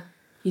 Yeah.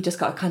 You just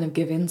got to kind of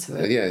give into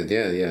it.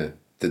 Yeah.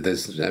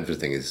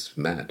 Everything is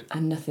mad.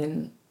 And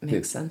nothing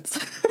makes sense.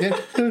 Yeah,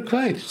 no,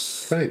 quite.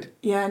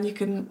 Yeah, and you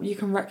can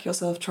wreck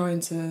yourself trying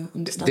to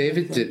understand.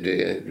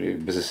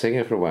 David was a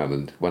singer for a while,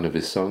 and one of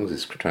his songs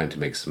is trying to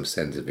make some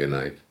sense of your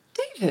life.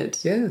 David?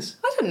 Yes.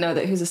 I didn't know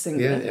that he was a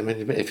singer. Yeah, I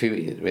mean, if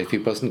he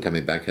wasn't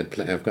coming back,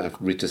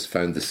 I've just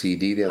found the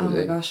CD the other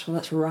day. Oh my gosh, well,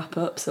 let's wrap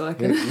up so I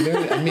can...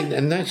 No, I mean,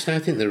 and actually I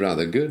think they're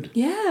rather good.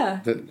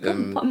 Yeah. But,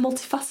 what a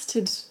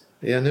multifaceted...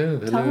 Yeah, I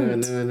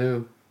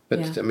know. But,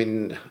 Yeah. I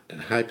mean,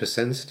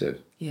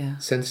 hypersensitive. Yeah.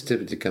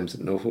 Sensitivity comes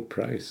at an awful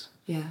price.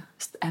 Yeah.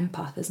 It's the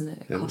empath, isn't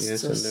it? It costs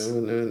yes, us I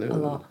know. a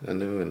lot. I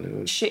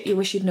know. Shit you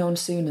wish you'd known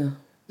sooner.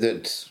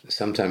 That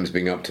sometimes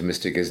being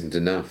optimistic isn't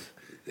enough.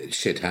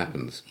 Shit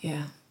happens.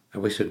 Yeah. I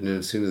wish I'd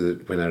known sooner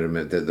that when I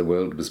remembered that the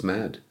world was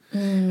mad. I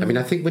mean,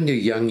 I think when you're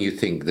young, you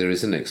think there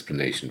is an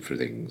explanation for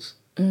things.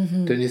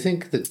 Mm-hmm. Don't you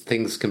think that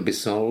things can be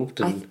solved?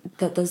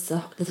 That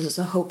there's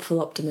a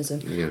hopeful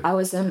optimism. Yeah. I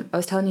was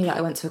telling you that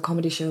I went to a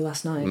comedy show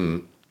last night.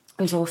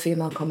 It was all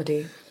female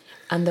comedy,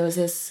 and there was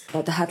this.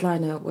 The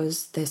headliner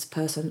was this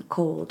person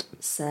called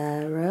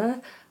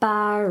Sarah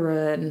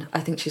Barron, I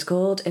think she's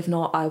called. If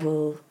not, I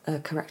will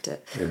correct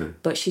it. Yeah.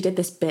 But she did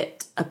this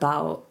bit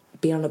about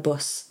being on a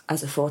bus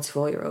as a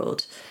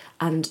 44-year-old,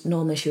 and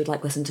normally she would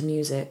like listen to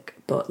music,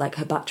 but like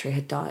her battery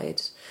had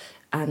died.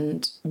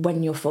 And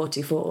when you're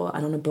 44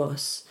 and on a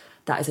bus,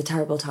 that is a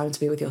terrible time to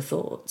be with your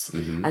thoughts.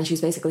 Mm-hmm. And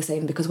she's basically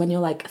saying, because when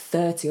you're like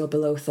 30 or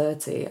below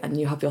 30 and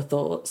you have your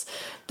thoughts,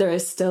 there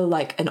is still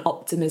like an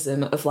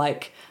optimism of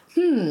like,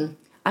 I'm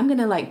going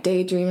to like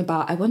daydream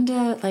about, I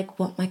wonder like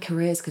what my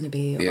career is going to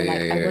be. Or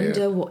I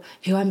wonder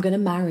who I'm going to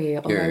marry.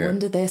 Or I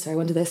wonder this or I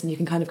wonder this. And you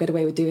can kind of get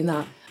away with doing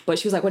that. But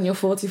she was like, when you're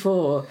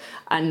 44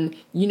 and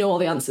you know all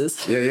the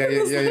answers.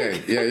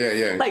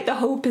 Yeah. Like the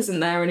hope isn't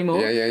there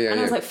anymore. And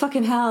I was like,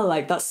 fucking hell,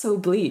 like that's so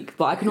bleak.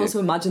 But I can also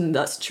imagine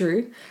that's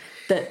true.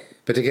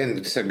 But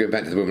again, so go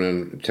back to the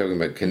woman I'm talking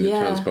about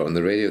transport on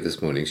the radio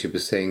this morning. She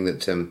was saying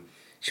that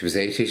she was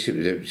 80,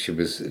 she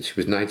was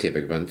 90, I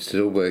beg your pardon,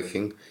 still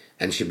working,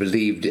 and she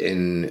believed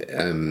in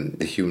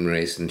the human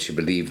race, and she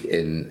believed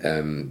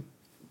in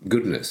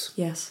goodness.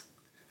 Yes.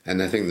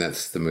 And I think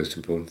that's the most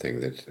important thing,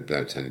 that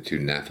without sounding too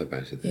naff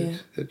about it,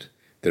 that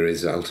there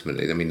is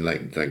ultimately, I mean,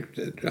 like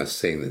us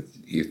saying that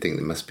you think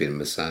there must be a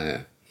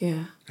Messiah.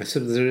 Yeah. I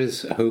said there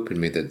is hope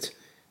in me that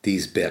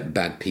these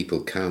bad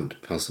people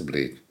can't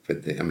possibly,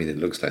 but I mean, it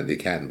looks like they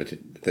can, but...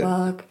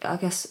 Well, I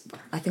guess,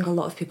 I think a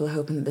lot of people are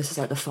hoping that this is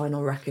like the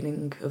final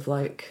reckoning of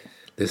like...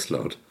 This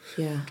lot.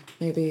 Yeah,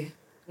 maybe.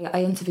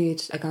 I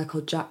interviewed a guy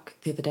called Jack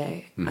the other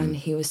day, and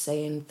he was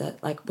saying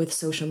that like with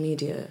social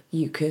media,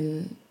 you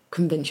can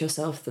convince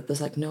yourself that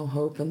there's like no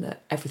hope and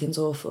that everything's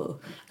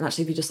awful, and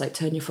actually if you just like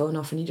turn your phone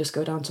off and you just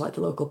go down to like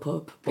the local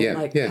pub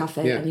or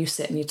cafe and you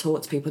sit and you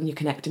talk to people and you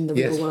connect in the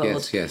real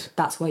world,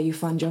 that's where you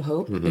find your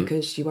hope,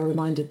 because you are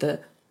reminded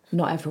that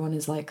not everyone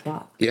is like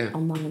that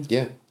online.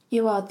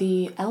 You are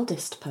the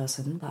eldest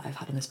person that I've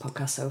had on this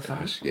podcast so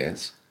far.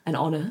 Yes. An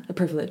honour, a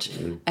privilege.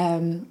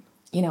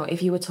 You know,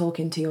 if you were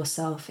talking to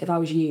yourself, if I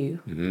was you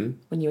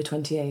when you were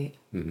 28,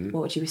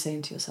 what would you be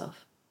saying to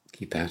yourself?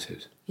 Keep at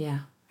it.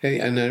 Yeah.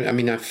 And I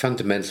mean, I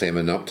fundamentally am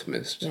an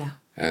optimist. Yeah.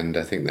 And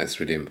I think that's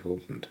really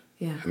important.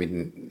 Yeah. I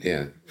mean,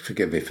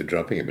 forgive me for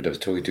dropping it, but I was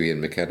talking to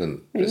Ian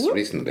McKellen just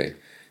recently.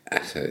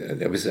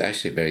 It was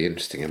actually very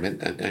interesting.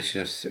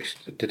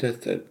 Did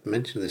I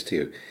mention this to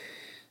you?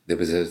 There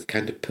was a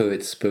kind of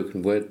poet,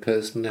 spoken word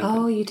person.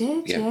 Oh, you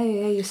did? Yeah,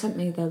 you sent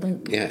me the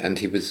link. Yeah, and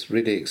he was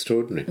really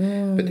extraordinary.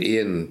 But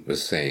Ian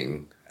was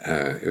saying,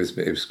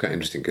 it was quite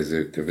interesting because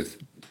there was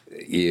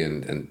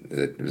Ian, and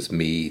it was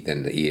me,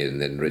 then Ian,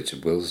 then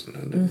Richard Wilson,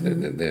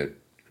 and they're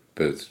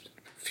both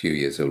a few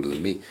years older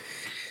than me.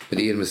 But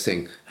Ian was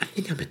saying, I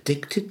think I'm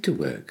addicted to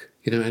work.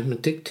 You know, I'm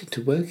addicted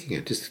to working.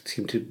 I just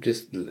seem to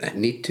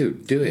need to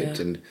do it.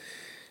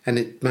 And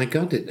it, my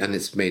God,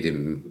 it's made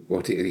him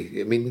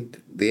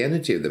the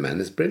energy of the man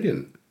is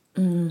brilliant.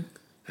 And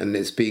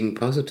it's being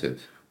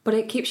positive. But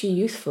it keeps you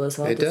youthful as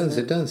well. It does,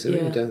 it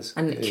really does.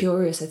 And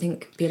curious, I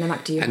think, being an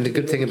actor. And the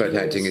good thing about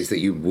acting is that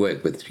you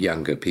work with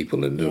younger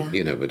people and,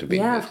 you know what I mean.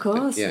 Yeah, of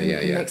course. You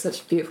make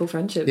such beautiful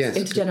friendships. Yes.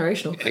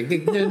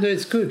 Intergenerational. No,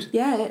 it's good.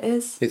 Yeah, it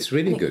is. It's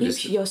really good. It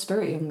keeps your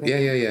spirit younger. Yeah.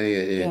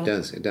 It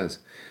does.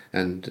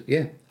 And,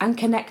 And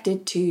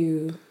connected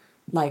to,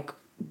 like,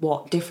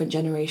 what different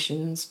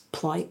generations'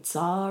 plights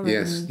are.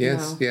 Yes,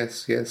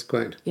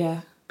 quite.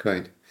 Yeah.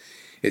 Quite.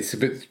 It's a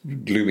bit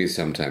gloomy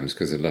sometimes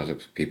because a lot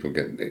of people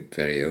get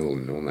very ill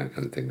and all that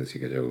kind of thing as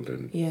you get older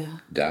and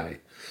die.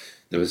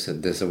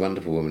 There's a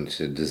wonderful woman,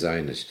 she's a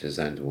designer, she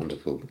designed a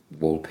wonderful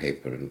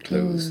wallpaper and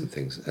clothes and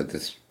things at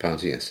this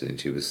party yesterday, and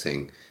she was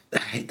saying,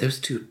 those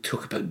two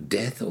talk about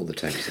death all the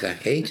time. She said, I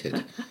hate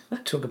it.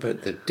 Talk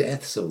about their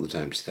deaths all the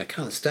time. She said, I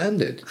can't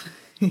stand it.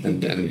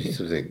 And you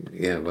sort of think,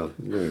 no,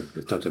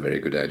 it's not a very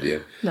good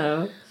idea.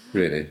 No.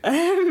 Really.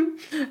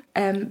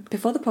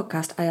 Before the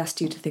podcast, I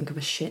asked you to think of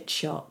a shit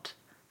shot.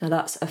 Now,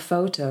 that's a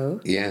photo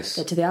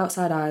that to the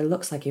outside eye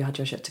looks like you had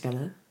your shit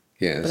together.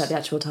 Yes. But at the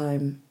actual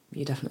time,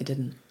 you definitely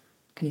didn't.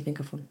 Can you think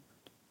of one?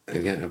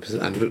 Yeah,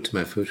 I looked at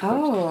my photographs.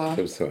 Oh.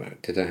 I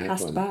thought, did I have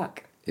Cast one?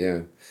 back.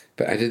 Yeah.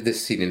 But I did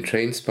this scene in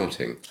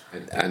Trainspotting,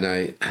 and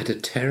I had a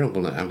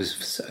terrible... It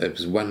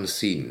was one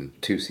scene,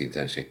 2 scenes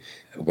actually,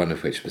 one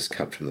of which was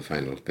cut from the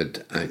final,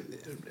 but I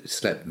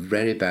slept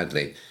very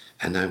badly,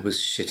 and I was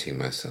shitting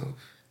myself.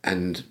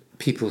 And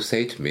people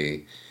say to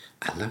me,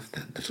 I love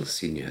that little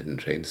scene you had in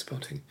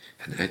Trainspotting.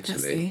 And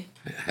actually,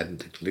 I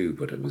hadn't a clue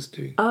what I was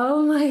doing.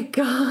 Oh my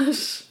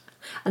gosh.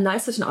 And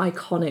that's such an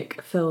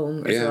iconic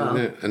film as well.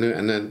 Yeah, I know.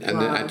 And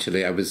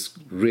actually, I was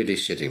really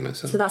shitting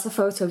myself. So that's a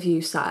photo of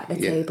you sat at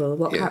a table.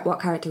 What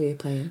character were you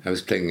playing? I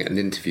was playing an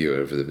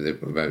interviewer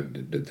about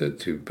the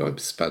two Bob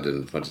Spud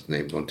and what's his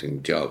name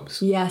wanting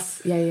jobs.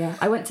 Yes, yeah.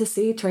 I went to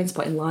see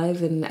Trainspotting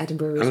live in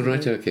Edinburgh recently. Oh,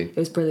 right, okay. It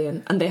was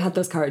brilliant. And they had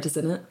those characters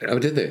in it. Oh,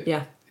 did they?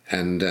 Yeah.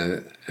 And,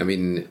 I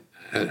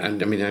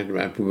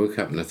woke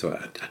up and I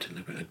thought, I don't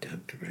know,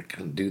 I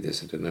can't do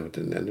this. I don't know.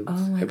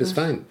 And it was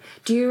fine.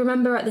 Do you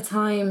remember at the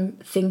time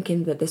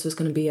thinking that this was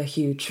going to be a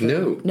huge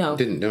film? No.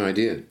 Didn't. No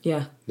idea.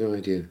 Yeah. No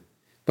idea.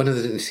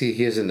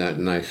 Here's a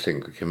nice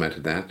thing that came out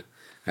of that.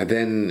 And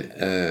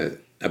then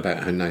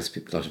about how nice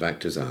a lot of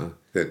actors are,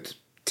 that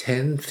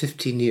 10,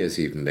 15 years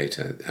even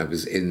later, I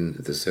was in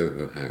the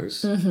Soho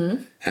House,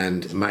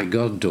 and my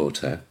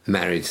goddaughter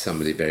married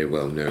somebody very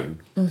well known.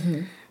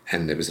 Mm-hmm.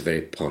 And it was a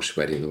very posh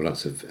wedding. There were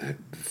lots of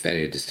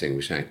very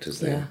distinguished actors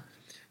there. Yeah.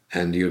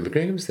 And Ewan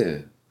McGregor was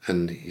there.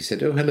 And he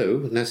said, oh,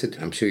 hello. And I said,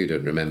 I'm sure you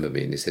don't remember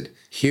me. And he said,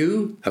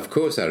 Hugh, of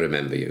course I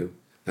remember you.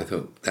 I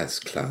thought, that's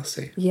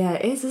classy. Yeah,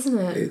 it is, isn't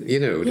it? You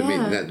know what I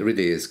mean? That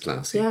really is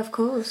classy. Yeah, of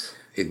course.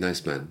 He's a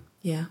nice man.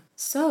 Yeah.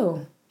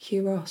 So,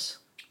 Hugh Ross.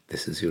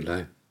 This is your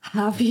life.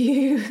 Have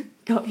you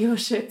got your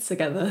shit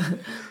together?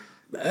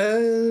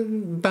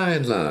 By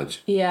and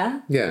large.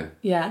 Yeah?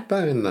 Yeah.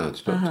 By and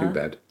large, not too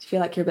bad. Do you feel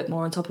like you're a bit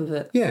more on top of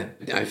it? Yeah.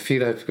 I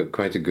feel I've got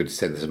quite a good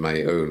sense of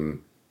my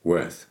own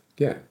worth.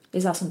 Yeah.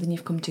 Is that something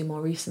you've come to more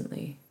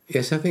recently?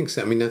 Yes, I think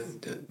so. I mean,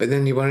 but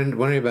then you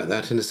worry about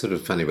that in a sort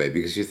of funny way,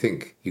 because you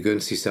think, you go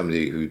and see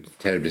somebody who's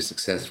terribly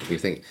successful, you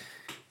think,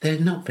 they're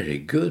not very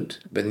good.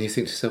 But then you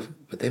think to yourself,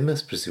 but they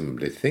must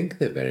presumably think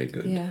they're very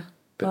good. Yeah.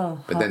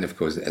 But then, of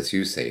course, as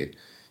you say,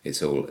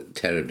 it's all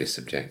terribly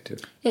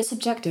subjective. It's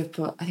subjective,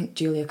 but I think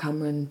Julia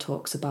Cameron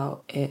talks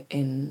about it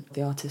in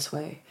The Artist's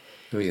Way.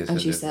 Oh, yes.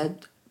 And she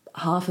said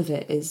half of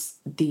it is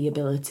the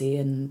ability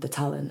and the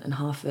talent, and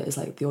half of it is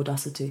like the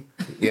audacity.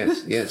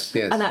 Yes.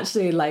 And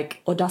actually,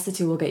 like,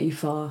 audacity will get you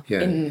far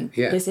in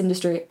this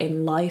industry,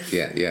 in life.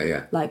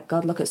 Yeah. Like,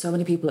 God, look at so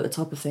many people at the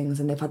top of things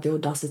and they've had the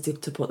audacity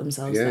to put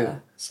themselves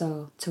there.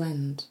 So, to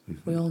end,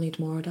 we all need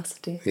more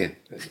audacity. Yeah,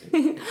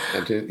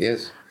 I do,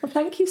 yes. Well,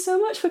 thank you so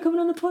much for coming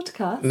on the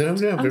podcast. No, I'm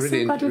so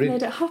glad we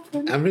made it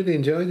happen. I really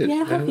enjoyed it.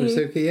 Yeah, have you?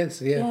 Okay,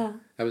 yes, yeah.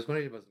 I was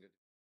worried it wasn't good.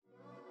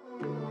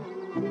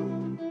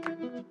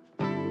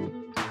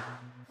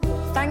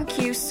 Thank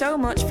you so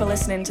much for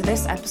listening to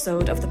this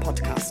episode of the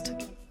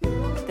podcast.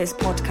 This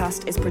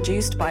podcast is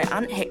produced by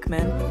Ant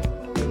Hickman.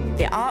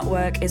 The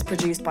artwork is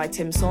produced by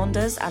Tim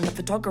Saunders and the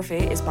photography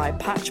is by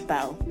Patch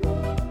Bell.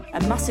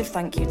 A massive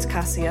thank you to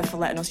Cassia for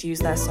letting us use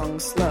their song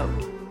Slow.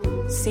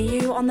 See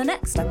you on the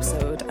next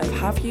episode of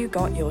Have You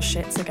Got Your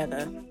Shit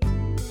Together?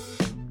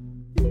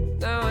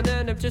 Now and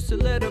then I'm just a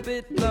little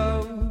bit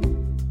low.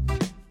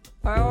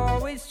 I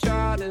always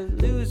try to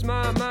lose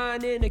my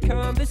mind in a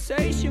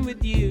conversation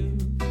with you.